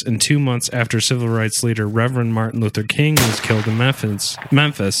Dallas, and 2 months after civil rights leader Reverend Martin Luther King was killed in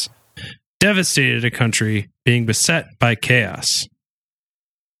Memphis, devastated a country being beset by chaos.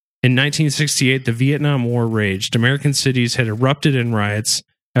 In 1968, the Vietnam War raged. American cities had erupted in riots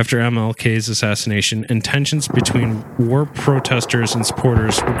after MLK's assassination, and tensions between war protesters and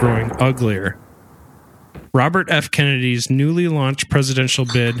supporters were growing uglier. Robert F. Kennedy's newly launched presidential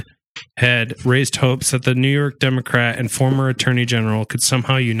bid had raised hopes that the New York Democrat and former Attorney General could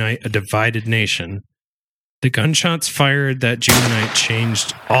somehow unite a divided nation. The gunshots fired that June night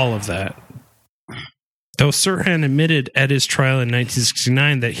changed all of that. Though Sirhan admitted at his trial in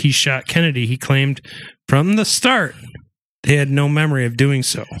 1969 that he shot Kennedy, he claimed from the start they had no memory of doing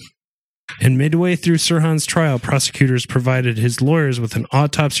so. And midway through Sirhan's trial, prosecutors provided his lawyers with an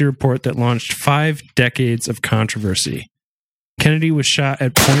autopsy report that launched 5 decades of controversy. Kennedy was shot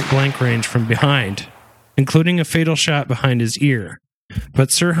at point-blank range from behind, including a fatal shot behind his ear. But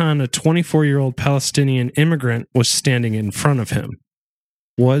Sirhan, a 24-year-old Palestinian immigrant, was standing in front of him.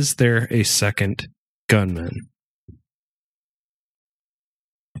 Was there a second gunman?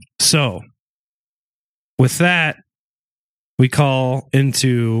 So, with that, we call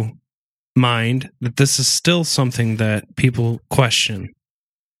into mind that this is still something that people question.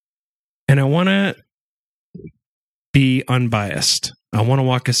 And I want to be unbiased. I want to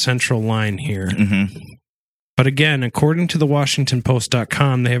walk a central line here. Mm-hmm. But again, according to the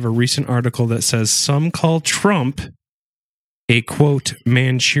WashingtonPost.com, they have a recent article that says some call Trump a, quote,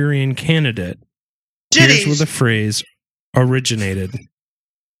 Manchurian candidate. Here's where the phrase originated.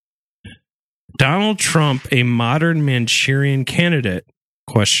 Donald Trump, a modern Manchurian candidate,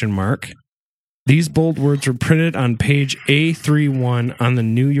 question mark. These bold words were printed on page A31 on the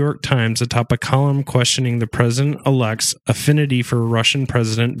New York Times atop a column questioning the president-elect's affinity for Russian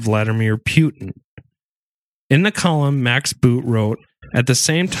President Vladimir Putin. In the column, Max Boot wrote, at the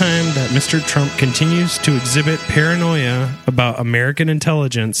same time that Mr. Trump continues to exhibit paranoia about American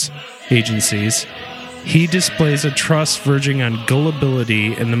intelligence agencies, he displays a trust verging on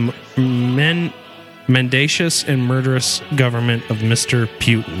gullibility in the mendacious and murderous government of Mr.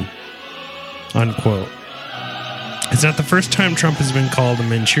 Putin. Unquote. It's not the first time Trump has been called a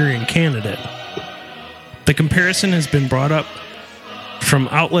Manchurian candidate. The comparison has been brought up from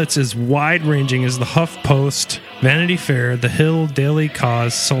outlets as wide-ranging as the HuffPost, Vanity Fair, The Hill, Daily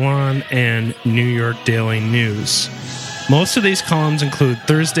Kos, Salon, and New York Daily News. Most of these columns include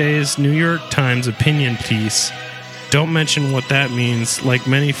Thursday's New York Times opinion piece. Don't mention what that means, like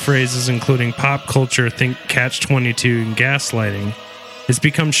many phrases including pop culture, think Catch-22 and gaslighting. It's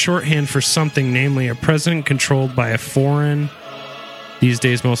become shorthand for something, namely a president controlled by a foreign, these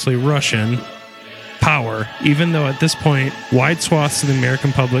days mostly Russian, power, even though at this point, wide swaths of the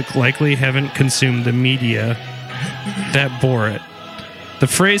American public likely haven't consumed the media that bore it. The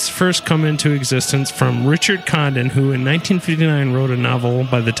phrase first come into existence from Richard Condon, who in 1959 wrote a novel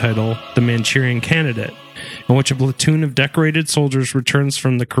by the title The Manchurian Candidate, in which a platoon of decorated soldiers returns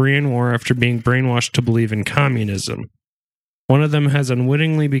from the Korean War after being brainwashed to believe in communism. One of them has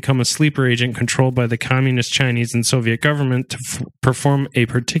unwittingly become a sleeper agent controlled by the communist Chinese and Soviet government to perform a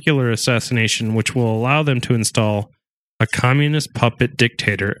particular assassination which will allow them to install a communist puppet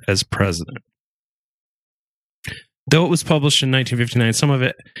dictator as president. Though it was published in 1959, some of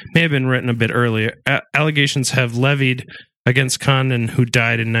it may have been written a bit earlier. Allegations have levied against Condon, who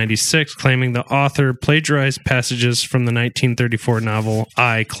died in 96, claiming the author plagiarized passages from the 1934 novel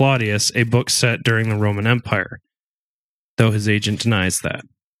I, Claudius, a book set during the Roman Empire, though his agent denies that.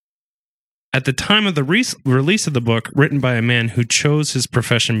 At the time of the release of the book, written by a man who chose his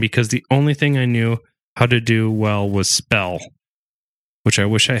profession because the only thing I knew how to do well was spell, which I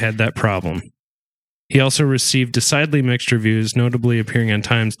wish I had that problem. He also received decidedly mixed reviews, notably appearing on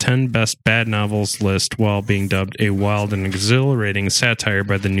Time's 10 Best Bad Novels list while being dubbed a wild and exhilarating satire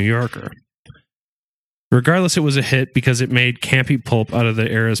by The New Yorker. Regardless, it was a hit because it made campy pulp out of the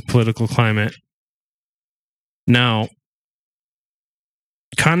era's political climate. Now,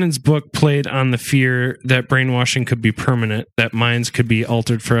 Condon's book played on the fear that brainwashing could be permanent, that minds could be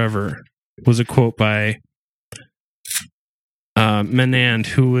altered forever, was a quote by Menand,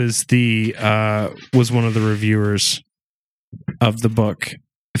 who was one of the reviewers of the book.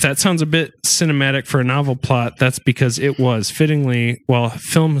 If that sounds a bit cinematic for a novel plot, that's because it was. Fittingly, while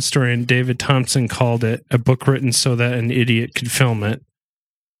film historian David Thompson called it a book written so that an idiot could film it,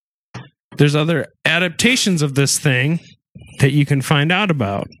 there's other adaptations of this thing that you can find out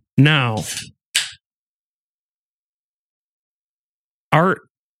about. Now, art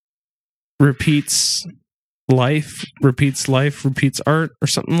repeats life, repeats art, or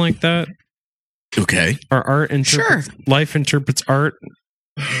something like that. Okay. Or art interprets life, interprets art.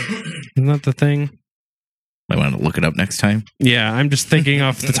 Isn't that the thing? I want to look it up next time. Yeah, I'm just thinking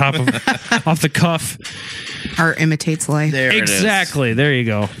off the top of off the cuff. Art imitates life. There exactly. There you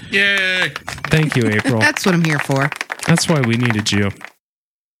go. Yay! Thank you, April. That's what I'm here for. That's why we needed you.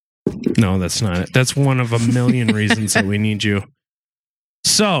 No, that's not it. That's one of a million reasons that we need you.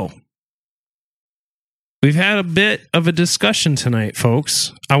 So, we've had a bit of a discussion tonight,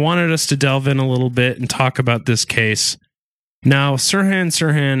 folks. I wanted us to delve in a little bit and talk about this case. Now,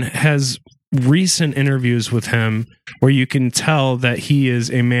 Sirhan has recent interviews with him where you can tell that he is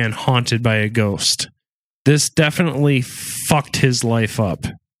a man haunted by a ghost. This definitely fucked his life up.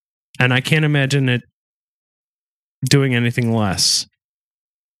 And I can't imagine it doing anything less.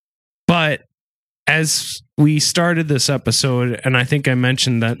 But as we started this episode, and I think I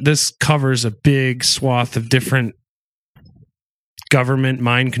mentioned that this covers a big swath of different government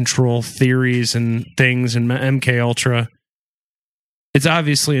mind control theories and things in MK Ultra. It's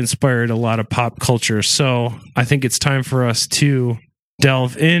obviously inspired a lot of pop culture, so I think it's time for us to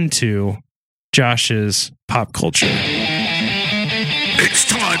delve into Josh's pop culture. It's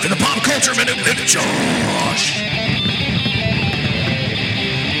time for the Pop Culture Minute with Josh.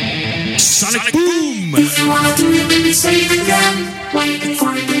 Sonic Boom! If you want to do it, baby, say it again. Waiting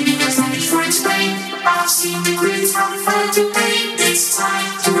for it, baby, was like for explain. I've seen the grades from far to pain. It's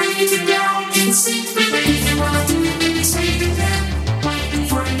time to break it down and see the way. If you want to do it, baby, say it again. Waiting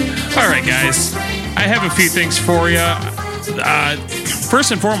for it, baby. All right, guys. I have a few things for you.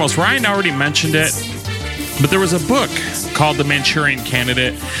 First and foremost, Ryan already mentioned it, but there was a book called The Manchurian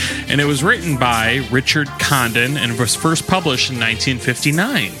Candidate, and it was written by Richard Condon and was first published in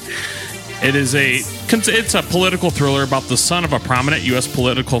 1959. It's a political thriller about the son of a prominent U.S.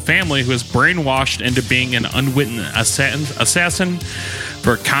 political family who is brainwashed into being an unwitting assassin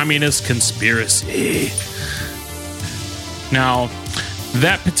for a communist conspiracy. Now,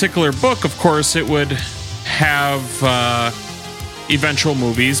 that particular book, of course, it would have eventual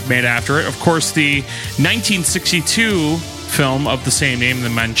movies made after it. Of course, the 1962 film of the same name, The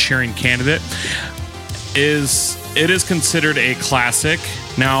Manchurian Candidate, is considered a classic.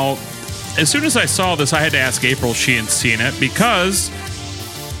 Now, as soon as I saw this, I had to ask April if she had seen it, because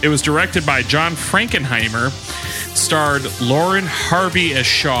it was directed by John Frankenheimer, starred Lauren Harvey as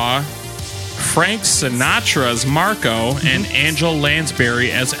Shaw, Frank Sinatra as Marco, and Angela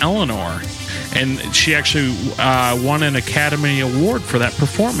Lansbury as Eleanor. And she actually won an Academy Award for that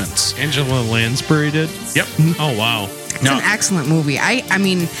performance. Angela Lansbury did? Yep. Oh, wow. It's an excellent movie. I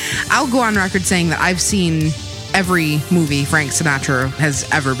mean, I'll go on record saying that I've seen every movie Frank Sinatra has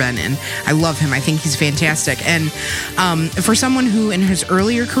ever been in. I love him. I think he's fantastic. And for someone who in his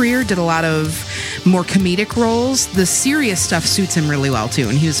earlier career did a lot of more comedic roles, the serious stuff suits him really well too.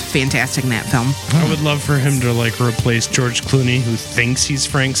 And he was fantastic in that film. I would love for him to like replace George Clooney, who thinks he's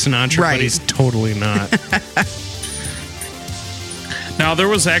Frank Sinatra, Right. but he's totally not. Now, there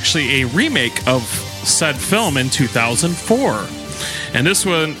was actually a remake of said film in 2004. And this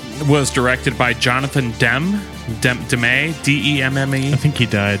one was directed by Jonathan Demme, D-E-M-M-E. I think he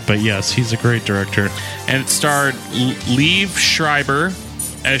died, but yes, he's a great director. And it starred Liev Schreiber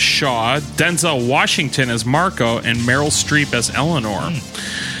as Shaw, Denzel Washington as Marco, and Meryl Streep as Eleanor.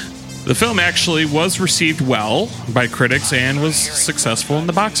 The film actually was received well by critics and was successful in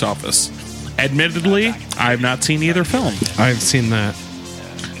the box office. Admittedly, I have not seen either film. I've seen that.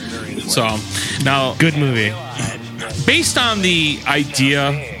 So, now... Good movie. Based on the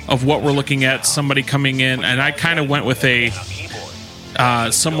idea of what we're looking at, somebody coming in, and I kind of went with a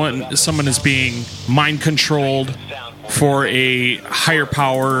someone is being mind controlled for a higher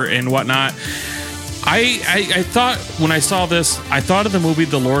power and whatnot. I thought when I saw this, I thought of the movie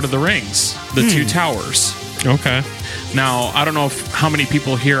The Lord of the Rings, The Two Towers. Okay. Now, I don't know how many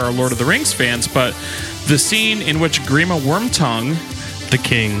people here are Lord of the Rings fans, but the scene in which Grima Wormtongue, the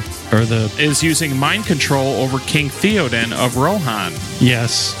king, is using mind control over King Theoden of Rohan.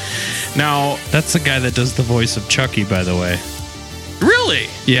 Yes. Now, that's the guy that does the voice of Chucky, by the way. Really?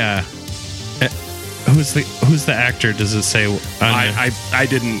 Yeah. Who's the actor? Does it say? I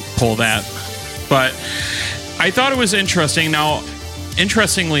didn't pull that, but I thought it was interesting. Now,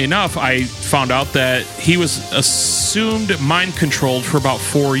 interestingly enough, I found out that he was assumed mind controlled for about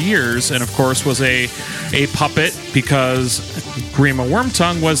 4 years, and of course was a puppet, because Grima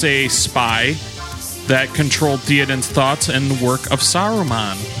Wormtongue was a spy that controlled Theoden's thoughts and the work of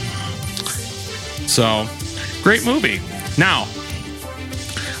Saruman. So, great movie. Now,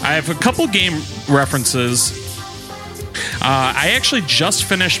 I have a couple game references. I actually just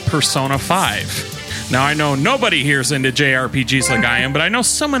finished Persona 5. Now, I know nobody here is into JRPGs like I am, but I know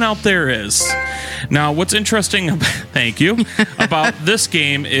someone out there is. Now, what's interesting, thank you, about this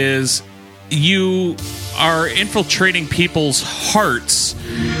game is you are infiltrating people's hearts,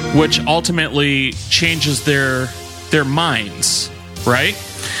 which ultimately changes their minds, right?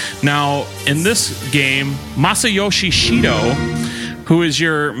 Now, in this game, Masayoshi Shido, who is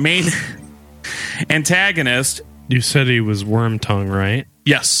your main antagonist... You said he was Wormtongue, right?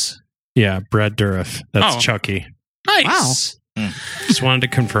 Yes. Yeah, Brad Dourif. That's Chucky. Nice. Wow. Just wanted to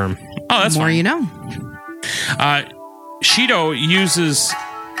confirm. Oh, that's more fine. You know. Shido uses,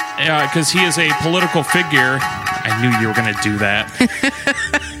 because he is a political figure. I knew you were going to do that.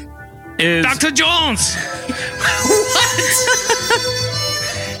 Is Dr. Jones. What?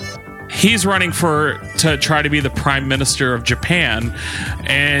 he's running to try to be the prime minister of Japan,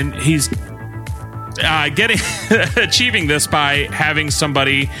 and he's achieving this by having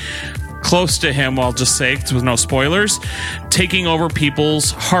somebody close to him, I'll just say, with no spoilers, taking over people's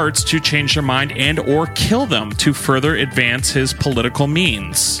hearts to change their mind and or kill them to further advance his political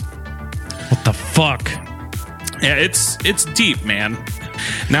means. What the fuck? Yeah, it's deep, man.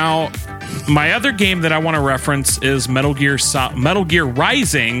 Now, my other game that I want to reference is Metal Gear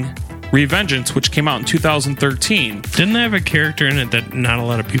Rising: Revengeance, which came out in 2013. Didn't they have a character in it that not a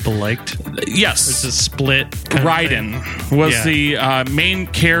lot of people liked? Yes. It's a split. Raiden was the main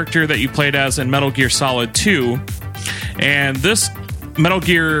character that you played as in Metal Gear Solid 2. And this Metal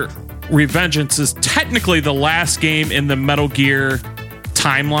Gear Revengeance is technically the last game in the Metal Gear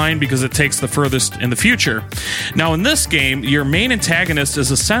timeline because it takes the furthest in the future. Now, in this game, your main antagonist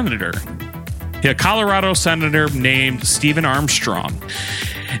is a senator. A Colorado senator named Stephen Armstrong.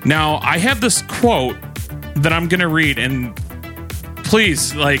 Now, I have this quote that I'm going to read, and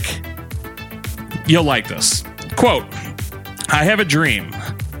please, you'll like this. Quote, "I have a dream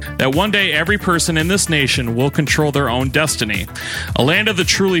that one day every person in this nation will control their own destiny. A land of the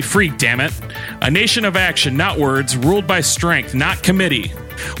truly free, damn it. A nation of action, not words, ruled by strength, not committee.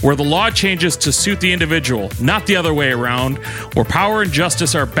 Where the law changes to suit the individual, not the other way around. Where power and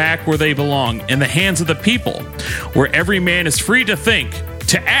justice are back where they belong, in the hands of the people. Where every man is free to think,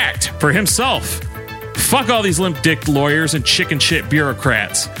 to act for himself. Fuck all these limp-dicked lawyers and chicken shit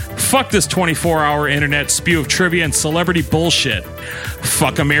bureaucrats. Fuck this 24-hour internet spew of trivia and celebrity bullshit.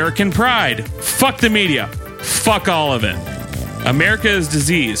 Fuck American pride. Fuck the media. Fuck all of it. America is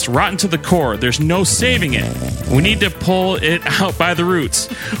diseased, rotten to the core. There's no saving it. We need to pull it out by the roots.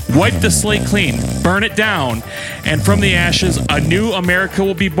 Wipe the slate clean. Burn it down. And from the ashes, a new America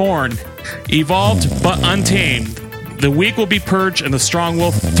will be born. Evolved but untamed. The weak will be purged and the strong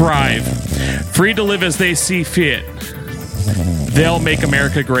will thrive. Free to live as they see fit. They'll make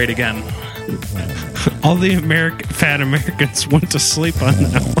America great again." All the fat Americans went to sleep on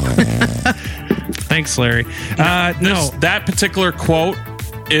that one. Thanks, Larry. No, that particular quote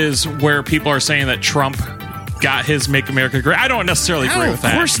is where people are saying that Trump got his "Make America Great." I don't necessarily agree with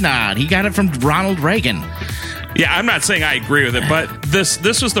that. Of course not. He got it from Ronald Reagan. Yeah, I'm not saying I agree with it, but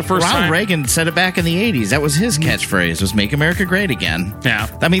this was the first Ronald time. Reagan said it back in the 80s. That was his catchphrase, was "Make America Great Again." Yeah.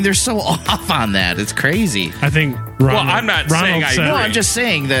 I mean, they're so off on that. It's crazy. I think I'm not saying I agree. No, I'm just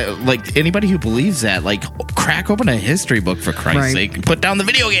saying that, anybody who believes that, crack open a history book, for Christ's sake, and put down the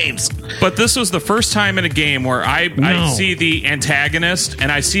video games. But this was the first time in a game where I see the antagonist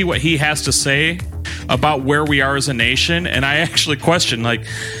and I see what he has to say about where we are as a nation, and I actually question,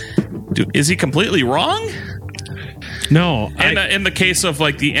 is he completely wrong? No. And in the case of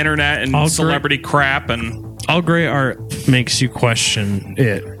the internet and celebrity crap, and all great art makes you question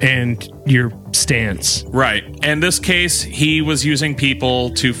it and your stance. Right. In this case, he was using people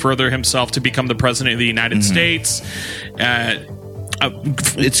to further himself to become the president of the United States.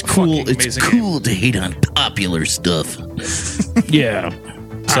 It's cool. It's cool to hate on popular stuff. Yeah.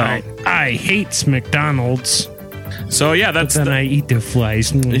 So I hate McDonald's. So yeah, that's then I eat the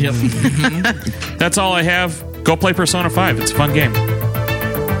flies. Yep. That's all I have. Go play Persona 5. It's a fun game.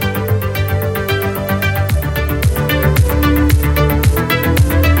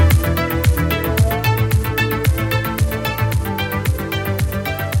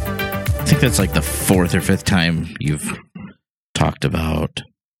 I think that's the fourth or fifth time you've talked about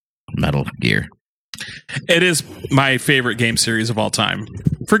Metal Gear. It is my favorite game series of all time,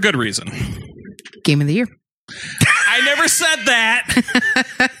 for good reason. Game of the year. I never said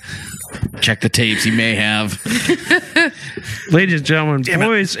that. Check the tapes. You may have. Ladies and gentlemen,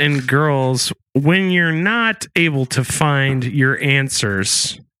 boys and girls, when you're not able to find your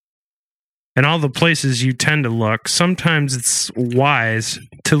answers and all the places you tend to look, sometimes it's wise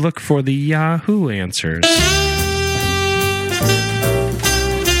to look for the Yahoo answers.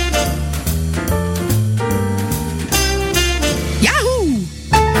 Yahoo!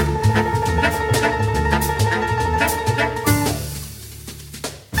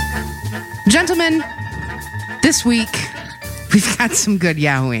 Gentlemen, this week we've got some good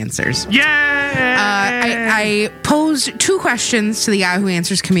Yahoo answers. Yay! I posed 2 questions to the Yahoo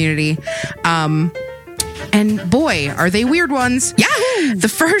Answers community. And boy, are they weird ones. Yahoo! The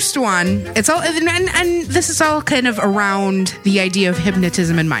first one, it's all, and this is all kind of around the idea of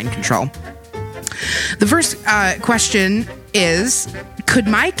hypnotism and mind control. The first question is, could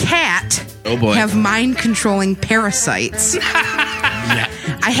my cat have mind-controlling parasites?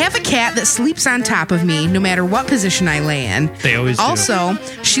 I have a cat that sleeps on top of me no matter what position I lay in. They always do. Also,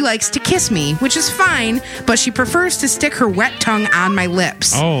 she likes to kiss me, which is fine, but she prefers to stick her wet tongue on my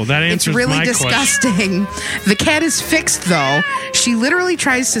lips. Oh, that answers It's really my disgusting. The cat is fixed, though. She literally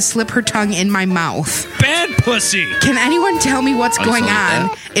tries to slip her tongue in my mouth. Bad pussy. Can anyone tell me what's going on?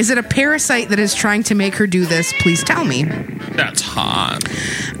 Is it a parasite that is trying to make her do this? Please tell me. That's hot.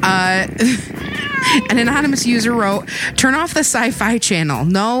 An anonymous user wrote, turn off the Sci-Fi Channel.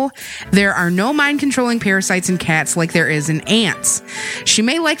 No, there are no mind-controlling parasites in cats like there is in ants. She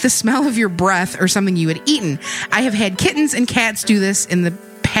may like the smell of your breath or something you had eaten. I have had kittens and cats do this in the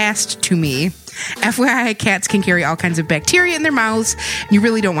past to me. FYI, cats can carry all kinds of bacteria in their mouths. You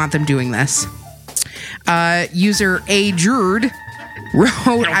really don't want them doing this. User A. Jurd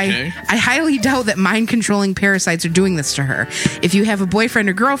wrote, I highly doubt that mind-controlling parasites are doing this to her. If you have a boyfriend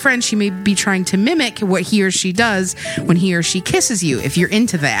or girlfriend, she may be trying to mimic what he or she does when he or she kisses you, if you're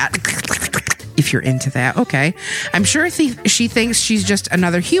into that. If you're into that, okay. I'm sure she thinks she's just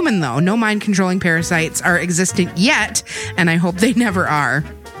another human, though. No mind-controlling parasites are existent yet, and I hope they never are.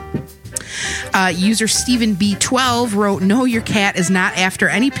 User Stephen B12 wrote, no, your cat is not after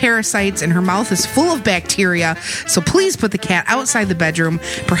any parasites and her mouth is full of bacteria, so please put the cat outside the bedroom.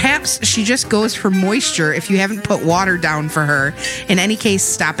 Perhaps she just goes for moisture if you haven't put water down for her. In any case,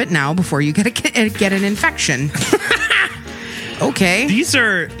 stop it now before you get an infection. Okay.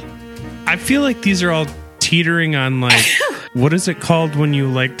 I feel like these are all teetering on, like, what is it called when you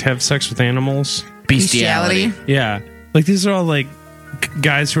like to have sex with animals? Bestiality. Yeah. Like, these are all like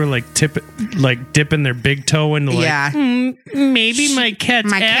guys who are like dipping their big toe into like, maybe my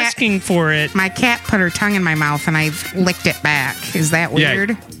cat's asking for it. My cat put her tongue in my mouth and I licked it back. Is that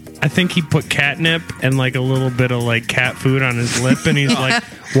weird? Yeah, I think he put catnip and like a little bit of like cat food on his lip, and he's like,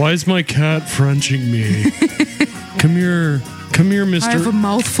 why is my cat Frenching me? Come here, mister. I have a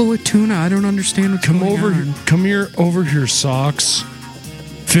mouthful of tuna. I don't understand what's going on. Come over here, Socks.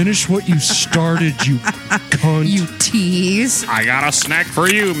 Finish what you started, you cunt. You tease. I got a snack for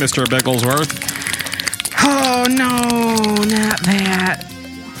you, Mr. Bigglesworth. Oh, no, not that.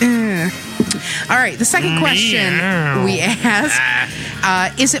 All right, the second question we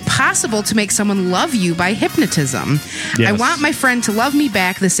asked, is it possible to make someone love you by hypnotism? Yes. I want my friend to love me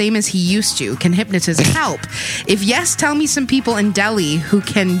back the same as he used to. Can hypnotism help? If yes, tell me some people in Delhi who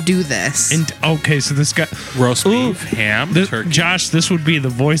can do this. Okay, so this guy... Roast beef, ham, turkey. Josh, this would be the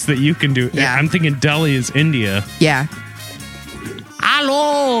voice that you can do. Yeah. I'm thinking Delhi is India. Yeah.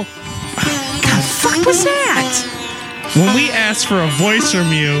 Hello. The fuck was that? When we ask for a voice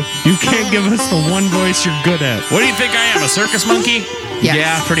from you, you can't give us the one voice you're good at. What do you think I am, a circus monkey? Yes.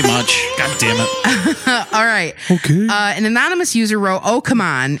 Yeah, pretty much. God damn it. All right. Okay. An anonymous user wrote, oh, come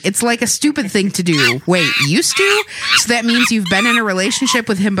on. It's like a stupid thing to do. Wait, used to? So that means you've been in a relationship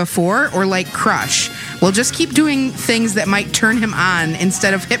with him before, or like crush? Well, just keep doing things that might turn him on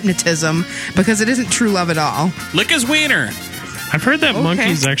instead of hypnotism, because it isn't true love at all. Lick his wiener. I've heard that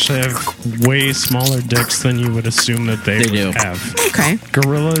monkeys actually have way smaller dicks than you would assume that they would do. have. Okay.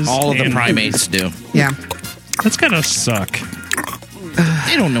 Gorillas. All of the and- primates do. Yeah. That's gotta suck.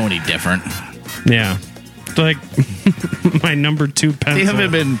 They don't know any different. Yeah. Like my number 2 pencil. They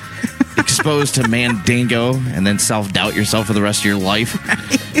haven't been exposed to Mandingo and then self-doubt yourself for the rest of your life.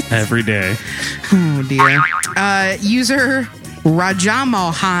 Every day. Oh, dear. User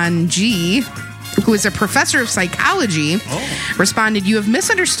Rajamohan G, who is a professor of psychology, responded, you have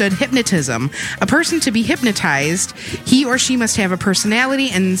misunderstood hypnotism. A person to be hypnotized, he or she must have a personality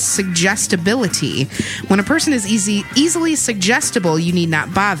and suggestibility. When a person is easily suggestible, you need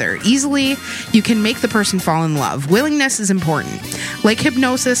not bother. Easily, you can make the person fall in love. Willingness is important. Like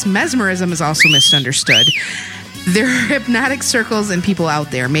hypnosis, mesmerism is also misunderstood. There are hypnotic circles and people out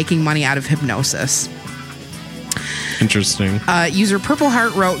there making money out of hypnosis. Interesting. User Purple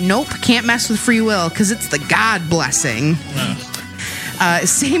Heart wrote, nope, can't mess with free will because it's the God blessing.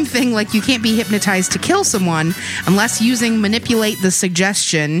 Same thing, like you can't be hypnotized to kill someone unless using manipulate the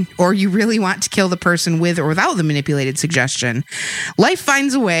suggestion, or you really want to kill the person with or without the manipulated suggestion. Life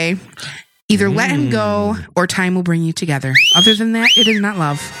finds a way. Either let him go or time will bring you together. Other than that, it is not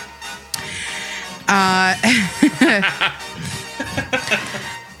love.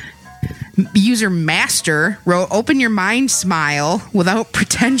 User Master wrote, open your mind, smile without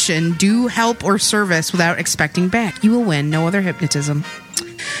pretension, do help or service without expecting back. You will win. No other hypnotism.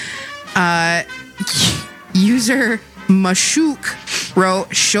 User Mashuk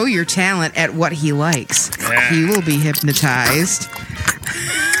wrote, show your talent at what he likes. He will be hypnotized.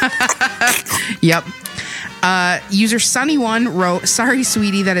 Yep. User Sunny1 wrote, "Sorry,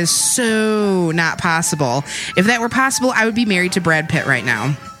 sweetie, that is so not possible. If that were possible, I would be married to Brad Pitt right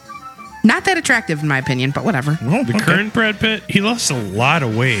now." Not that attractive, in my opinion, but whatever. The current Brad Pitt, he lost a lot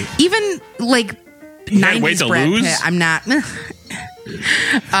of weight. Even like had weight 90s to Brad lose? Pitt, I'm not. No,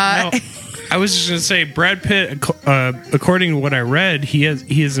 I was just going to say, Brad Pitt, according to what I read, he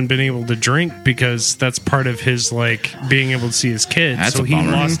hasn't been able to drink because that's part of his like being able to see his kids. That's so a he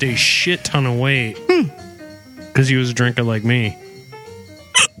bummer. lost a shit ton of weight because he was a drinker like me.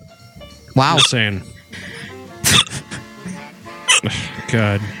 Wow. Just saying.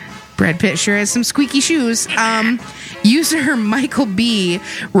 God. Brad Pitt sure has some squeaky shoes. User Michael B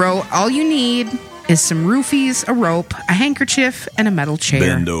wrote, "All you need is some roofies, a rope, a handkerchief, and a metal chair."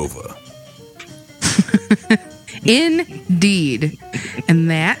 Bend over. Indeed.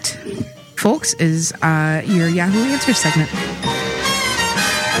 And that, folks, is your Yahoo Answers segment.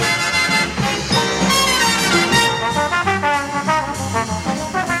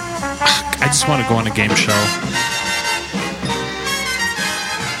 I just want to go on a game show.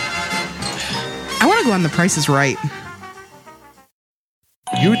 I want to go on The Price is Right.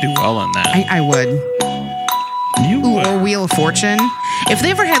 You would do well on that. I would. Or Wheel of Fortune. If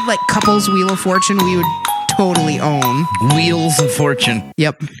they ever had like couples Wheel of Fortune, we would totally own Wheels of Fortune.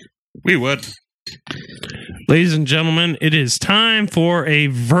 Yep. We would. Ladies and gentlemen, it is time for a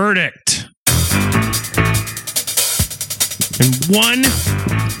verdict. In one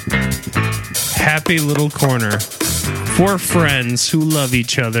happy little corner, 4 friends who love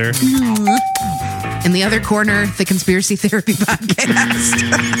each other. In the other corner, the Conspiracy Therapy Podcast.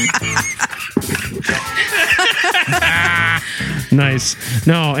 Nice.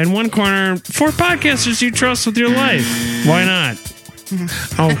 No, in one corner, 4 podcasters you trust with your life. Why not?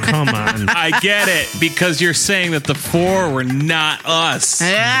 Oh, come on. I get it, because you're saying that the 4 were not us.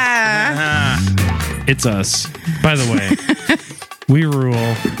 Yeah. It's us. By the way, we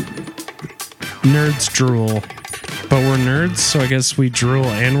rule. Nerds drool. But we're nerds, so I guess we drool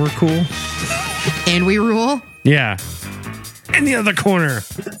and we're cool. And we rule? Yeah. In the other corner,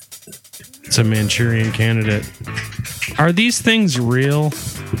 it's a Manchurian Candidate. Are these things real?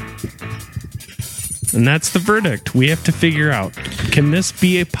 And that's the verdict. We have to figure out, can this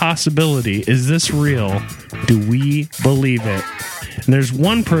be a possibility? Is this real? Do we believe it? And there's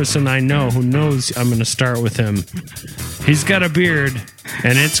one person I know who knows. I'm going to start with him. He's got a beard,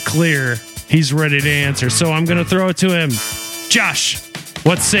 and it's clear he's ready to answer. So I'm going to throw it to him. Josh,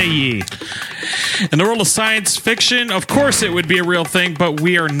 what say ye? In the world of science fiction, of course it would be a real thing, but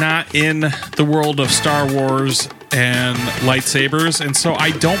we are not in the world of Star Wars and lightsabers, and so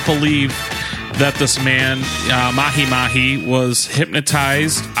I don't believe that this man, Mahi Mahi, was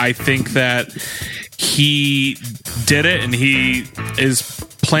hypnotized. I think that he did it, and he is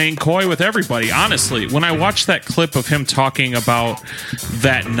playing coy with everybody. Honestly, when I watched that clip of him talking about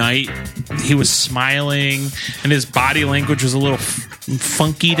that night, he was smiling, and his body language was a little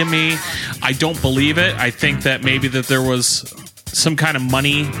funky to me. I don't believe it. I think that maybe that there was some kind of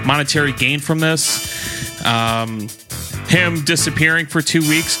monetary gain from this. Him disappearing for 2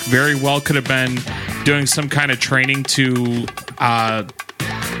 weeks very well could have been doing some kind of training to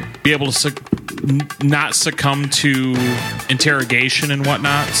be able to not succumb to interrogation and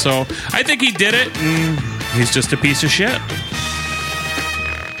whatnot. So I think he did it, and he's just a piece of shit.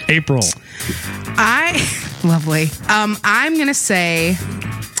 April. Lovely. I'm going to say,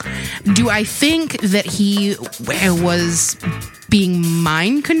 do I think that he was being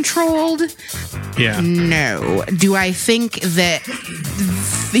mind controlled? Yeah. No. Do I think that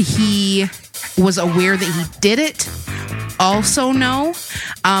he was aware that he did it? Also, no.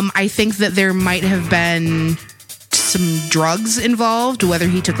 I think that there might have been some drugs involved, whether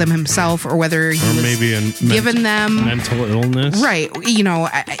he took them himself or whether he was maybe given them mental illness. Right. You know,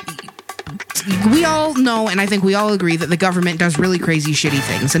 we all know, and I think we all agree that the government does really crazy, shitty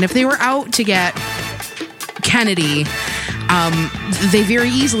things. And if they were out to get Kennedy, they very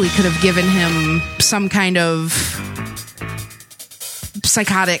easily could have given him some kind of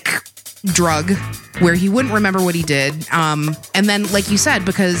psychotic drug where he wouldn't remember what he did. And then, like you said,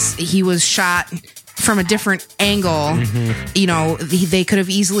 because he was shot from a different angle, you know, they could have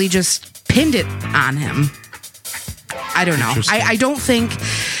easily just pinned it on him. I don't know. I don't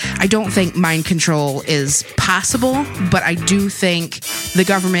think mind control is possible, but I do think the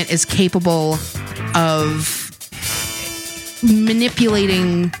government is capable of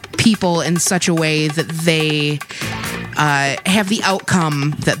manipulating people in such a way that they have the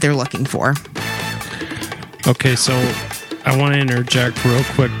outcome that they're looking for. Okay, so I want to interject real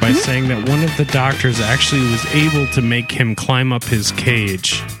quick by saying that one of the doctors actually was able to make him climb up his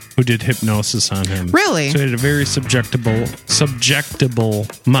cage. who did hypnosis on him. Really? So he had a very subjectable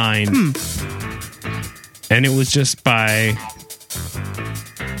mind. And it was just by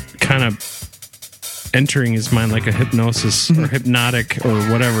kind of entering his mind like a hypnosis or hypnotic or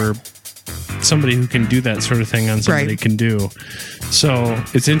whatever. Somebody who can do that sort of thing on somebody can do. So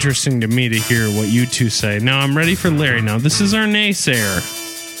it's interesting to me to hear what you two say. Now I'm ready for Larry. Now this is our naysayer.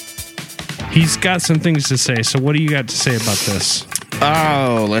 He's got some things to say. So what do you got to say about this?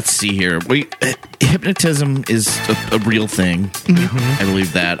 Oh, let's see here. Hypnotism is a real thing. I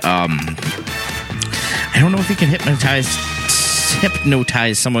believe that. I don't know if you can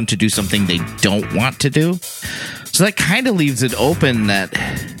hypnotize someone to do something they don't want to do. So that kind of leaves it open that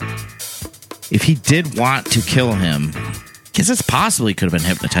if he did want to kill him, I guess it's possible he could have been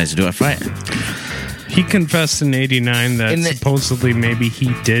hypnotized to do it. He confessed in 89 that supposedly maybe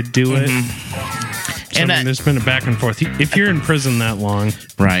he did do it. So, and there's been a back and forth. If you're in prison that long.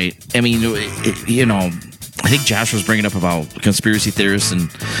 Right. I mean, I think Josh was bringing up about conspiracy theorists and,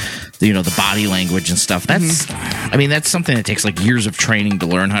 the body language and stuff. That's, that's something that takes like years of training to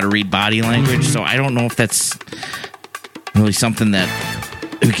learn how to read body language. So I don't know if that's really something that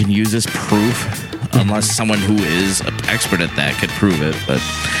we can use as proof. Unless someone who is an expert at that could prove it. But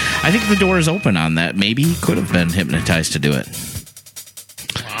I think the door is open on that. Maybe he could have been hypnotized to do it.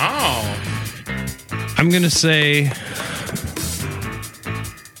 Wow. I'm going to say,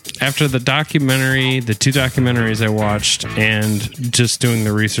 after the documentary, the 2 documentaries I watched, and just doing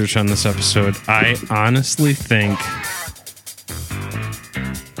the research on this episode, I honestly think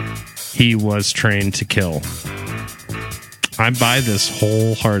he was trained to kill. I buy this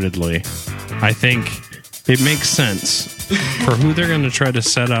wholeheartedly. I think it makes sense for who they're going to try to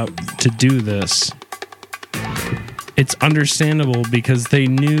set up to do this. It's understandable because they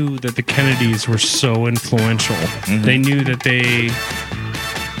knew that the Kennedys were so influential. They knew that they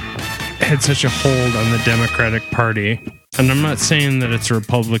had such a hold on the Democratic Party. And I'm not saying that it's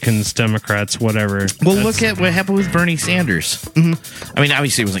Republicans, Democrats, whatever. Well, look at what happened with Bernie Sanders. I mean,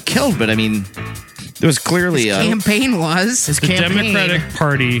 obviously he wasn't killed, but there was clearly his campaign was. The Democratic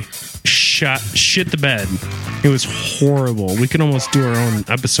Party shit the bed. It was horrible. We could almost do our own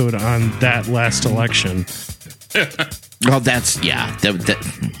episode on that last election. Well, that's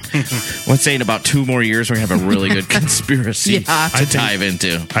let's say in about 2 more years we're gonna have a really good conspiracy to dive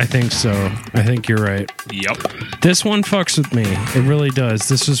into. I think so. I think you're right. Yep. This one fucks with me. It really does.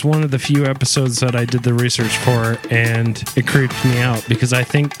 This was one of the few episodes that I did the research for, and it creeped me out because I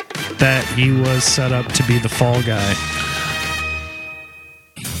think that he was set up to be the fall guy.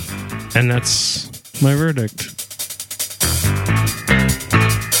 And that's my verdict.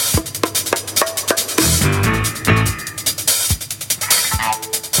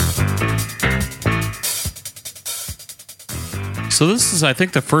 So this is, I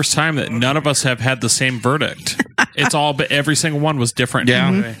think, the first time that none of us have had the same verdict. It's all, but every single one was different.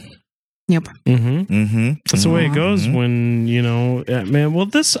 Yeah. Yep. That's the way it goes when, man, well,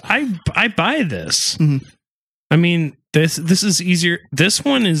 this, I buy this. I mean, this is easier. This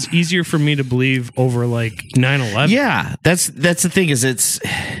one is easier for me to believe over like 9/11. Yeah, that's the thing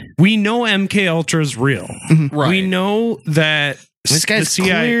we know MK Ultra is real. Right. We know that this guy's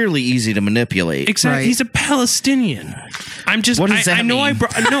clearly easy to manipulate. Exactly. Right. He's a Palestinian. I'm just. What does that mean?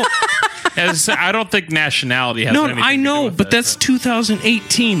 No. I don't think nationality has anything I know, to do with but it. that's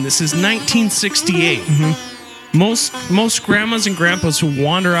 2018. This is 1968. Most grandmas and grandpas who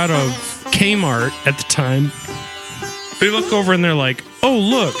wander out of Kmart at the time, they look over and they're like, "Oh,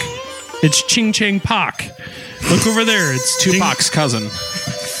 look, it's Ching Chang Pak. Look over there, it's Tupac's cousin.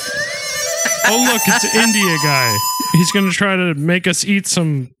 Oh, look, it's an India guy. He's going to try to make us eat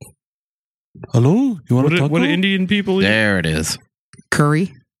some." Hello, you want to talk? What do Indian people eat? There it is.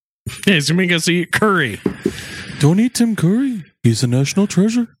 Curry. Yeah, he's going to make us eat curry. Don't eat Tim Curry. He's a national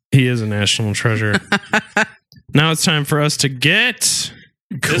treasure. He is a national treasure. Now it's time for us to get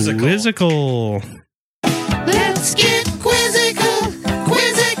quizzical. Let's get quizzical,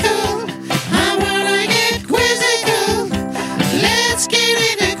 quizzical. I wanna get quizzical. Let's get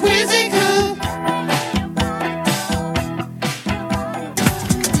into quizzical.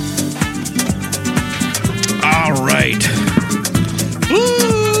 All right.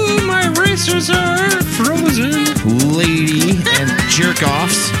 Ooh, my racers are frozen. Lady and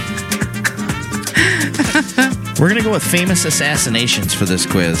jerk-offs. We're going to go with famous assassinations for this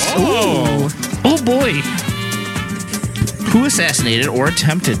quiz. Oh boy. Who assassinated or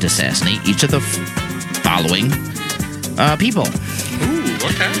attempted to assassinate each of the following people? Ooh,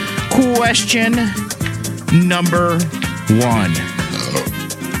 okay. Question number 1.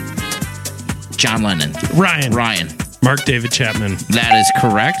 John Lennon. Ryan. Mark David Chapman. That is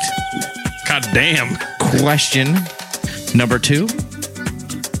correct. God damn. Question number 2.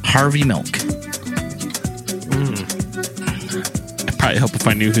 Harvey Milk. I'd probably help if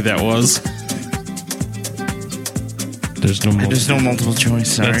I knew who that was. There's no multiple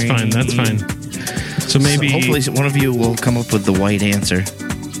choice. Sorry. That's fine. So maybe hopefully one of you will come up with the white answer.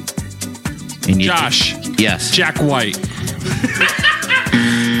 And Josh. Yes. Jack White.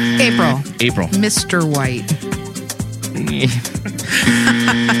 April. Mr. White.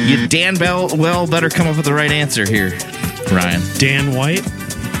 You Dan Bell better come up with the right answer here, Ryan. Dan White?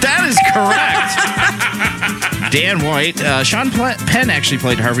 That is correct. Dan White. Sean Penn actually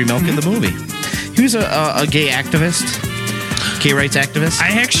played Harvey Milk in the movie. He was a gay activist, gay rights activist.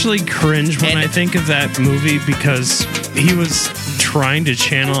 I actually cringe when I think of that movie because he was trying to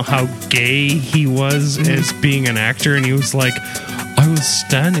channel how gay he was as being an actor, and he was like, I was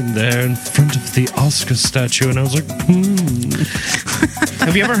standing there in front of the Oscar statue, and I was like,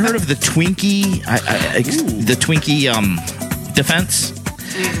 Have you ever heard of the Twinkie? The Twinkie defense?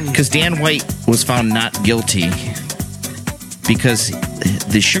 Because Dan White was found not guilty because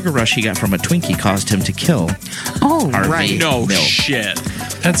the sugar rush he got from a Twinkie caused him to kill. Harvey No Milk. shit.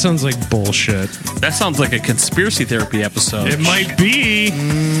 That sounds like bullshit. That sounds like a conspiracy therapy episode. It might be.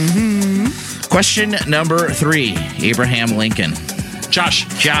 Question number 3. Abraham Lincoln. Josh.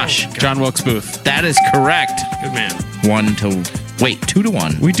 John Wilkes Booth. That is correct. Good man. 2 to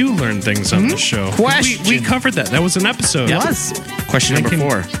 1. We do learn things on this show. Question. We covered that. That was an episode. Yep. Question number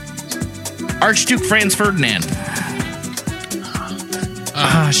 4. Archduke Franz Ferdinand.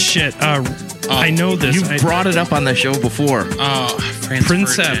 Shit. I know this. You've brought it up on the show before.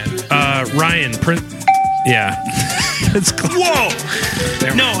 Princep. Ryan. Yeah. It's close. Whoa!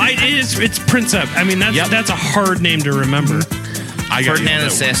 No, it's Princep. I mean, that's a hard name to remember. Ferdinand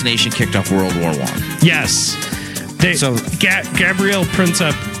assassination kicked off World War I. Yes. Gabriel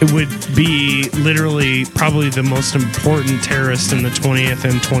Princep would be literally probably the most important terrorist in the 20th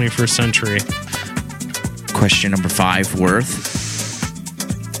and 21st century. Question number 5 worth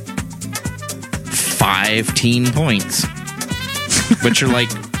 15 points. Which are like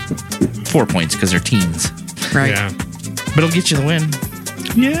 4 points because they're teens. Right. Yeah. But it'll get you the win.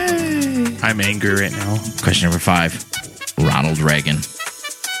 Yay. I'm angry right now. Question number 5. Ronald Reagan.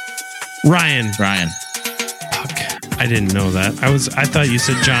 Ryan. Fuck. I didn't know that. I thought you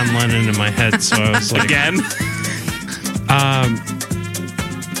said John Lennon in my head, so I was like Again?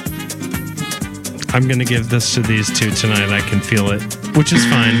 I'm gonna give this to these two tonight. I can feel it. Which is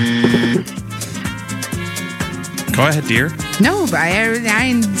fine. Go ahead, dear. No, but I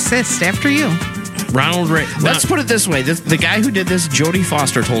insist. After you. Ronald Reagan. Let's put it this way. The guy who did this, Jodie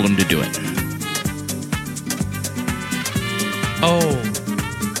Foster told him to do it.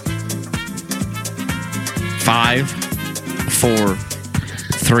 5, 4,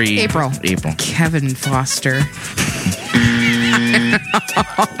 3. April. Kevin Foster.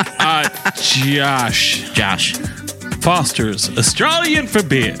 Josh. Foster's Australian for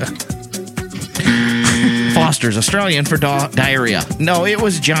beer. Foster's Australian for diarrhea. No, it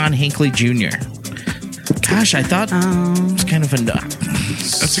was John Hinckley Jr. Gosh, I thought it was kind of a...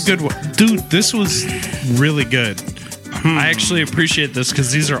 That's a good one. Dude, this was really good. I actually appreciate this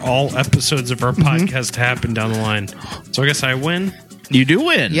because these are all episodes of our podcast happen down the line. So I guess I win. You do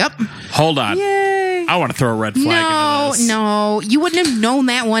win. Yep. Hold on. Yay. I want to throw a red flag into this. No, you wouldn't have known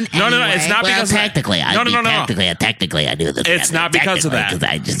that one No, anyway. it's not because technically, No. Technically, I knew this. It's not because of that.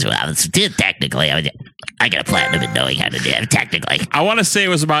 I just technically, I got a platinum in knowing how to do it. Technically, I want to say it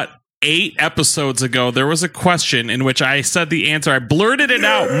was about 8 episodes ago. There was a question in which I said the answer. I blurted it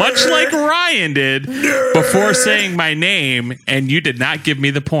out, much like Ryan did, before saying my name, and you did not give me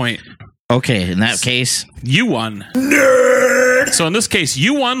the point. Okay, in that case, you won. Nerd. So in this case,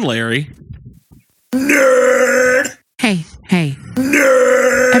 you won, Larry. Nerd. Hey.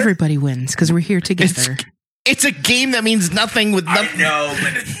 Nerd. Everybody wins because we're here together. It's a game that means nothing with nothing. I know,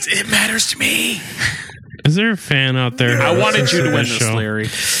 but it matters to me. Is there a fan out there? I wanted you to win this, Larry.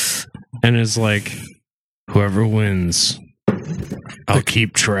 And is like, whoever wins, I'll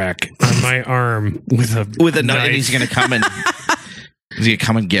keep track on my arm with a knife. And he's gonna come and he's gonna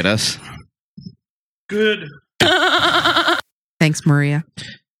come and get us. Good. Thanks, Maria.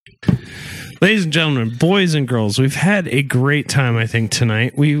 Ladies and gentlemen, boys and girls, we've had a great time, I think,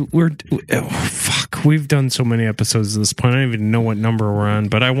 tonight. We've done so many episodes at this point. I don't even know what number we're on,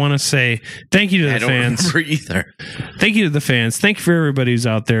 but I want to say thank you to the fans. I don't remember either. Thank you to the fans. Thank you for everybody who's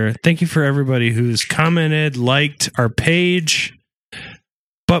out there. Thank you for everybody who's commented, liked our page.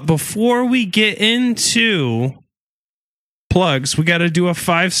 But before we get into plugs, we got to do a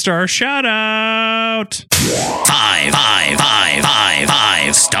 5-star shout out.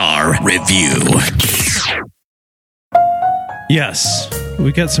 5-star review. Yes,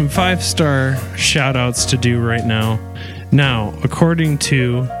 we got some 5-star shout outs to do right now. Now, according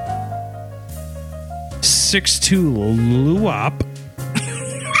to 62 Luop,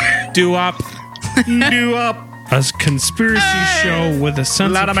 a conspiracy show with a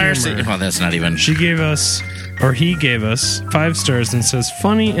sense of humor. Oh, that's not even. He gave us 5 stars and says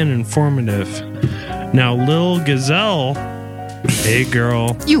funny and informative. Now, Lil Gazelle, hey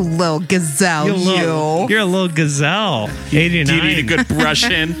girl, You little gazelle, you're a little gazelle. 89. Do you need a good brush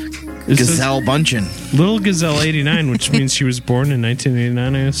in? Gazelle Bunchin. Little Gazelle 89, which means she was born in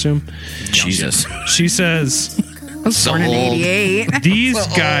 1989, I assume. Jesus. She says, I was born in 88. These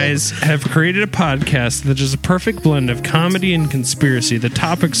guys have created a podcast that is a perfect blend of comedy and conspiracy. The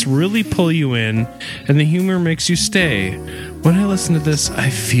topics really pull you in, and the humor makes you stay. When I listen to this, I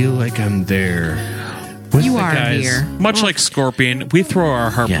feel like I'm there. With You the are guys. here. Much like Scorpion, we throw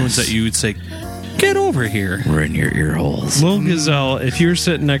our harpoons Yes. at you and say, get over here. We're in your ear holes. Lil Gazelle, if you were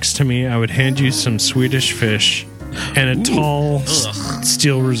sitting next to me, I would hand you some Swedish fish and a tall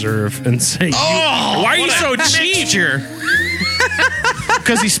steel reserve and say, Why are you so cheap?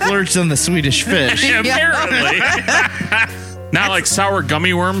 Because he splurged on the Swedish fish. Apparently. Not like sour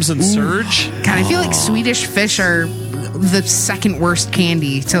gummy worms and Surge. God, I feel like Swedish fish are the second worst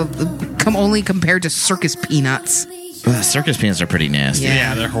candy to come only compared to circus peanuts. Circus peanuts are pretty nasty.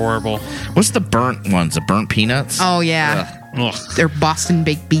 Yeah. They're horrible. What's the burnt ones? The burnt peanuts? Oh, yeah. Ugh. They're Boston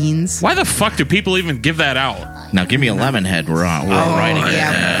baked beans. Why the fuck do people even give that out? Now give me a lemon head. We're writing it.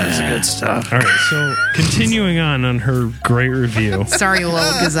 yeah. That's good stuff. all right, so continuing on her great review. Sorry,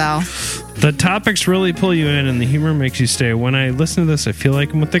 little gazelle. The topics really pull you in and the humor makes you stay. When I listen to this, I feel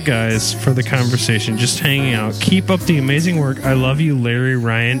like I'm with the guys for the conversation, just hanging out. Keep up the amazing work. I love you, Larry,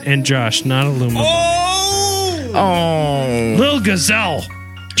 Ryan, and Josh, not Aluminum. Oh. Lil Gazelle.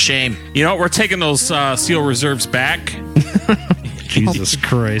 Shame. You know what? We're taking those Seal Reserves back. Jesus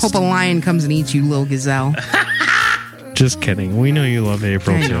Christ. Hope a lion comes and eats you, little gazelle. Just kidding. We know you love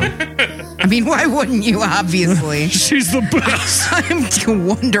April, I too. I mean, why wouldn't you, obviously? She's the best. I'm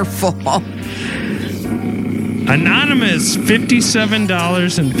wonderful. Anonymous,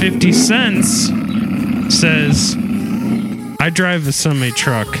 $57.50, says, I drive a semi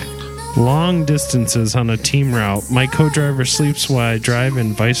truck. Long distances on a team route. My co-driver sleeps while I drive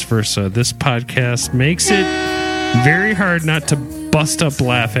and vice versa. This podcast makes it very hard not to bust up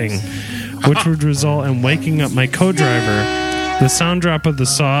laughing, which would result in waking up my co-driver. The sound drop of the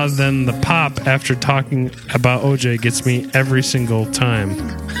saw, then the pop after talking about OJ gets me every single time.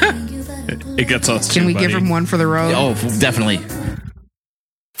 It gets us Can too, we buddy. give him one for the road? Oh, definitely.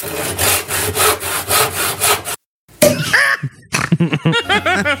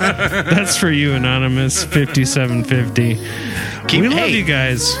 That's for you, Anonymous 5750. We love you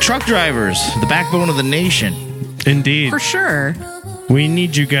guys. Truck drivers, the backbone of the nation. Indeed. For sure. We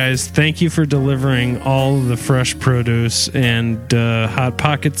need you guys. Thank you for delivering all of the fresh produce and hot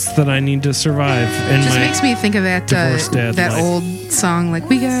pockets that I need to survive. In Just my makes me think of that divorced dad that life. old song, like,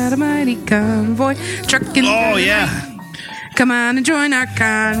 we got a mighty convoy, trucking. Oh, yeah. Come on and join our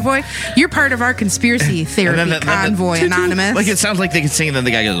convoy. You're part of our conspiracy therapy convoy, Anonymous. Like, it sounds like they can sing, and then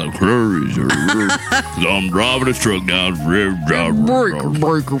the guy goes like, I'm driving this truck down. Breaker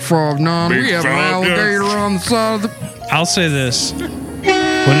 5-9. Big We have an 5-9. alligator on the side of the. I'll say this.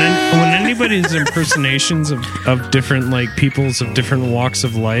 When anybody's impersonations of different like peoples of different walks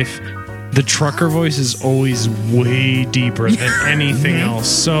of life, the trucker voice is always way deeper than anything else.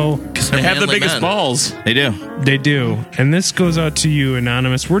 So They have the biggest balls. They do. They do. And this goes out to you,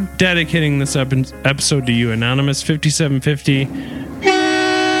 Anonymous. We're dedicating this episode to you, Anonymous 5750.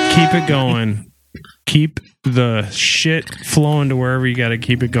 Keep it going. Keep the shit flowing to wherever you got to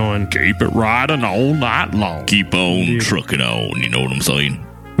keep it going. Keep it riding all night long. Keep on trucking on. You know what I'm saying?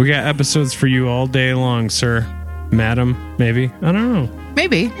 We got episodes for you all day long, sir. Madam, maybe. I don't know.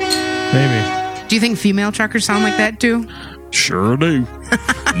 Maybe. Maybe. Do you think female truckers sound like that too? Sure do.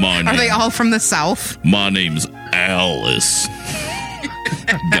 Are they all from the South? My name's Alice.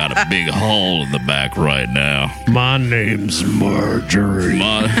 Got a big hole in the back right now. My name's Marjorie.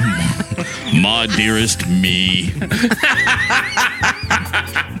 My dearest me.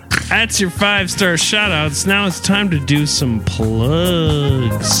 That's your 5-star shout-outs. Now it's time to do some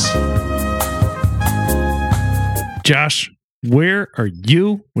plugs. Josh, where are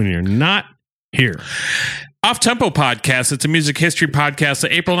you when you're not here? Off Tempo Podcast. It's a music history podcast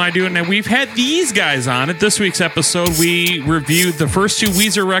that April and I do, and we've had these guys on it. This week's episode, we reviewed the first 2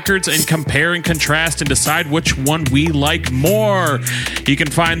 Weezer records and compare and contrast and decide which one we like more. You can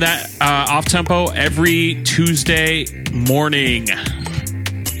find that Off Tempo every Tuesday morning.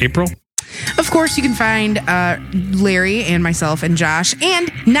 April? Of course, you can find Larry and myself and Josh,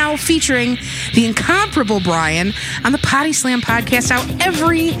 and now featuring the incomparable Brian on the Potty Slam podcast, out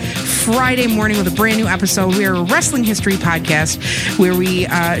every Friday morning with a brand new episode. We are a wrestling history podcast where we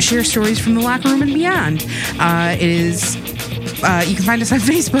share stories from the locker room and beyond. It is you can find us on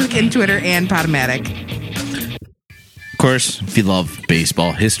Facebook and Twitter and Podomatic. Of course, if you love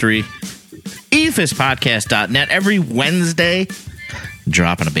baseball history, efispodcast.net every Wednesday.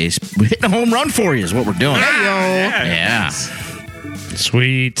 Dropping hitting a home run for you is what we're doing. Yeah.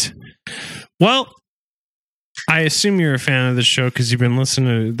 Sweet. Well, I assume you're a fan of the show because you've been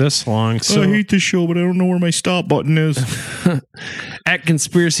listening to this long. So I hate this show, but I don't know where my stop button is. At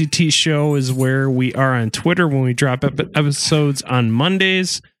Conspiracy T Show is where we are on Twitter when we drop episodes on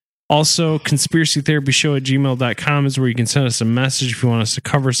Mondays. Also, conspiracytherapyshow@gmail.com is where you can send us a message if you want us to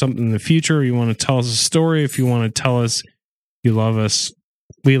cover something in the future, or you want to tell us a story, if you want to tell us you love us.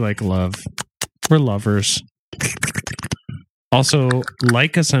 We like love. We're lovers. Also,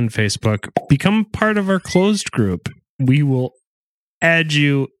 like us on Facebook. Become part of our closed group. We will add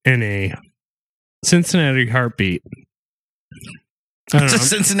you in a Cincinnati heartbeat. Is a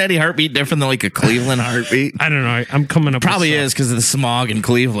Cincinnati heartbeat different than like a Cleveland heartbeat? I don't know. I'm coming up. Probably is because of the smog in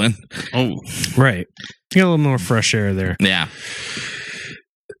Cleveland. Oh, right. You got a little more fresh air there. Yeah.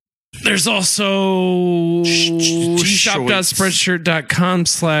 There's also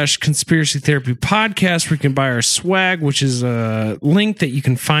shop.spreadshirt.com/conspiracy therapy podcast where you can buy our swag, which is a link that you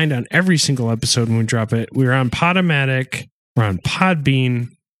can find on every single episode when we drop it. We're on Podomatic. We're on Podbean.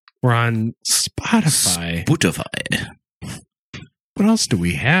 We're on Spotify. What else do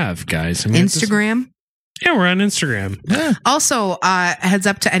we have, guys? Instagram. Yeah, we're on Instagram. Yeah. Also, heads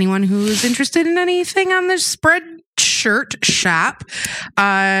up to anyone who's interested in anything on the Spreadshirt shop.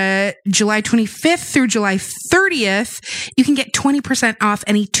 July 25th through July 30th, you can get 20% off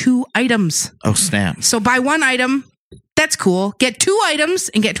any 2 items. Oh, snap. So buy 1 item. That's cool. Get 2 items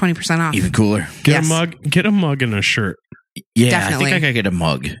and get 20% off. Even cooler. Get a mug and a shirt. Yeah, Definitely. I think I gotta get a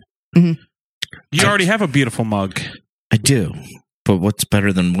mug. Mm-hmm. You already have a beautiful mug. I do. But what's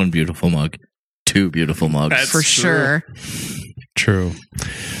better than 1 beautiful mug? 2 beautiful mugs. That's for sure. True.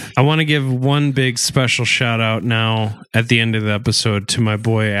 I want to give one big special shout out now at the end of the episode to my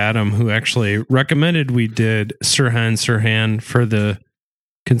boy Adam, who actually recommended we did Sirhan for the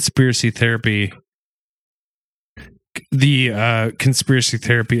conspiracy therapy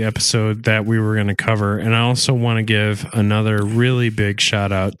episode that we were going to cover. And I also want to give another really big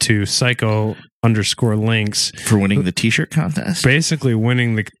shout out to Psycho_Links for winning the t-shirt contest. Basically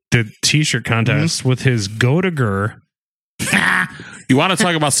winning the t-shirt contest with his Go-to-Gur. You want to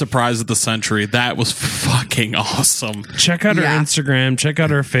talk about surprise of the century? That was fucking awesome. Check out our Instagram. Check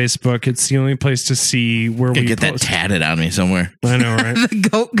out our Facebook. It's the only place to see where we get that tatted on me somewhere. I know, right? The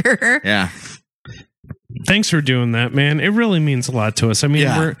Goat-Gur. Yeah. Thanks for doing that, man. It really means a lot to us. I mean,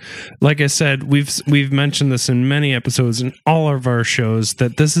 we're, like I said, we've mentioned this in many episodes in all of our shows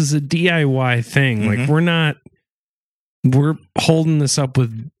that this is a DIY thing. Like we're holding this up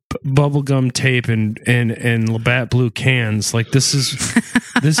with bubblegum tape and Labatt Blue cans. Like this is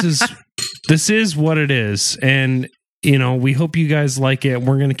what it is. And you know, we hope you guys like it.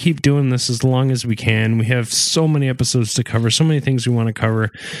 We're going to keep doing this as long as we can. We have so many episodes to cover, so many things we want to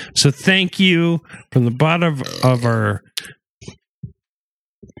cover. So thank you from the bottom of our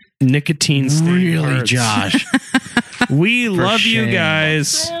nicotine stained really hearts. Josh. We love you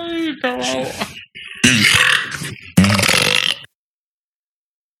guys.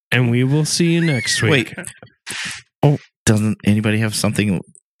 And we will see you next week. Wait. Oh, doesn't anybody have something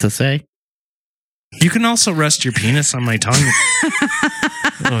to say? You can also rest your penis on my tongue.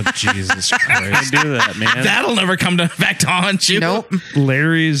 Oh, Jesus Christ. I do that, man. That'll never come back to haunt you. Nope.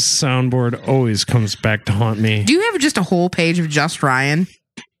 Larry's soundboard always comes back to haunt me. Do you have just a whole page of just Ryan?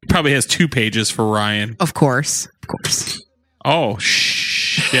 Probably has 2 pages for Ryan. Of course. Of course. Oh,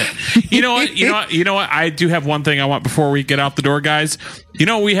 shit. You know what? I do have one thing I want before we get out the door, guys. You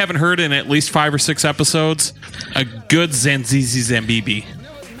know what we haven't heard in at least 5 or 6 episodes? A good Zanzizi Zambibi.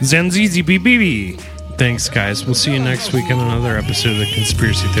 Zanzizi BBB. Thanks, guys. We'll see you next week on another episode of the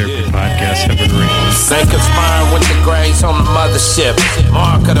Conspiracy Therapy Podcast. Have a great one. They conspire with the grays on the mothership.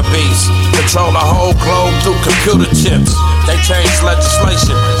 Mark of the beast. Control the whole globe through computer chips. They change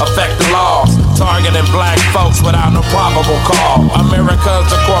legislation, affect the laws. Targeting black folks without no probable cause. America's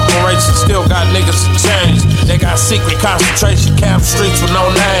a corporation nation still got niggas to change. They got secret concentration camp streets with no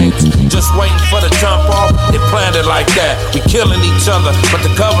names. Just waiting for the jump off, they planned it like that. We killing each other, but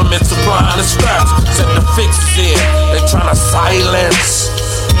the government supplying the straps. Set the fixes in, they tryna silence.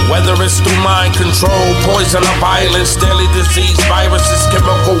 Whether it's through mind control, poison or violence, deadly disease, viruses,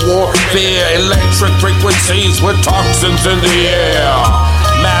 chemical warfare, electric frequencies with toxins in the air.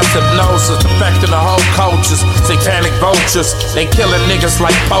 Mass hypnosis affecting the whole cultures. Satanic vultures, they killing niggas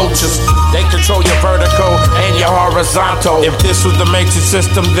like poachers. They control your vertical and your horizontal. If this was the matrix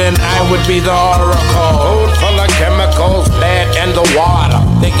system, then I would be the oracle. Food full of chemicals, lead in the water.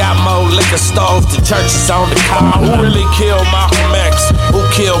 They got more liquor stores than churches on the corner. Who really killed Malcolm X? Who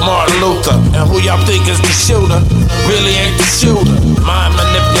killed Martin Luther? And who y'all think is the shooter? Really ain't the shooter. Mind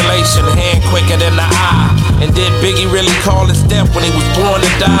manipulation, hand quicker than the eye. And did Biggie really call his death when he was born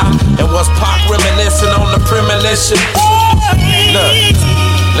to die? And was Pac reminiscing on the premonition? Look,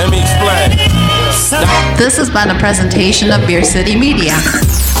 let me explain. This has been a presentation of Beer City Media.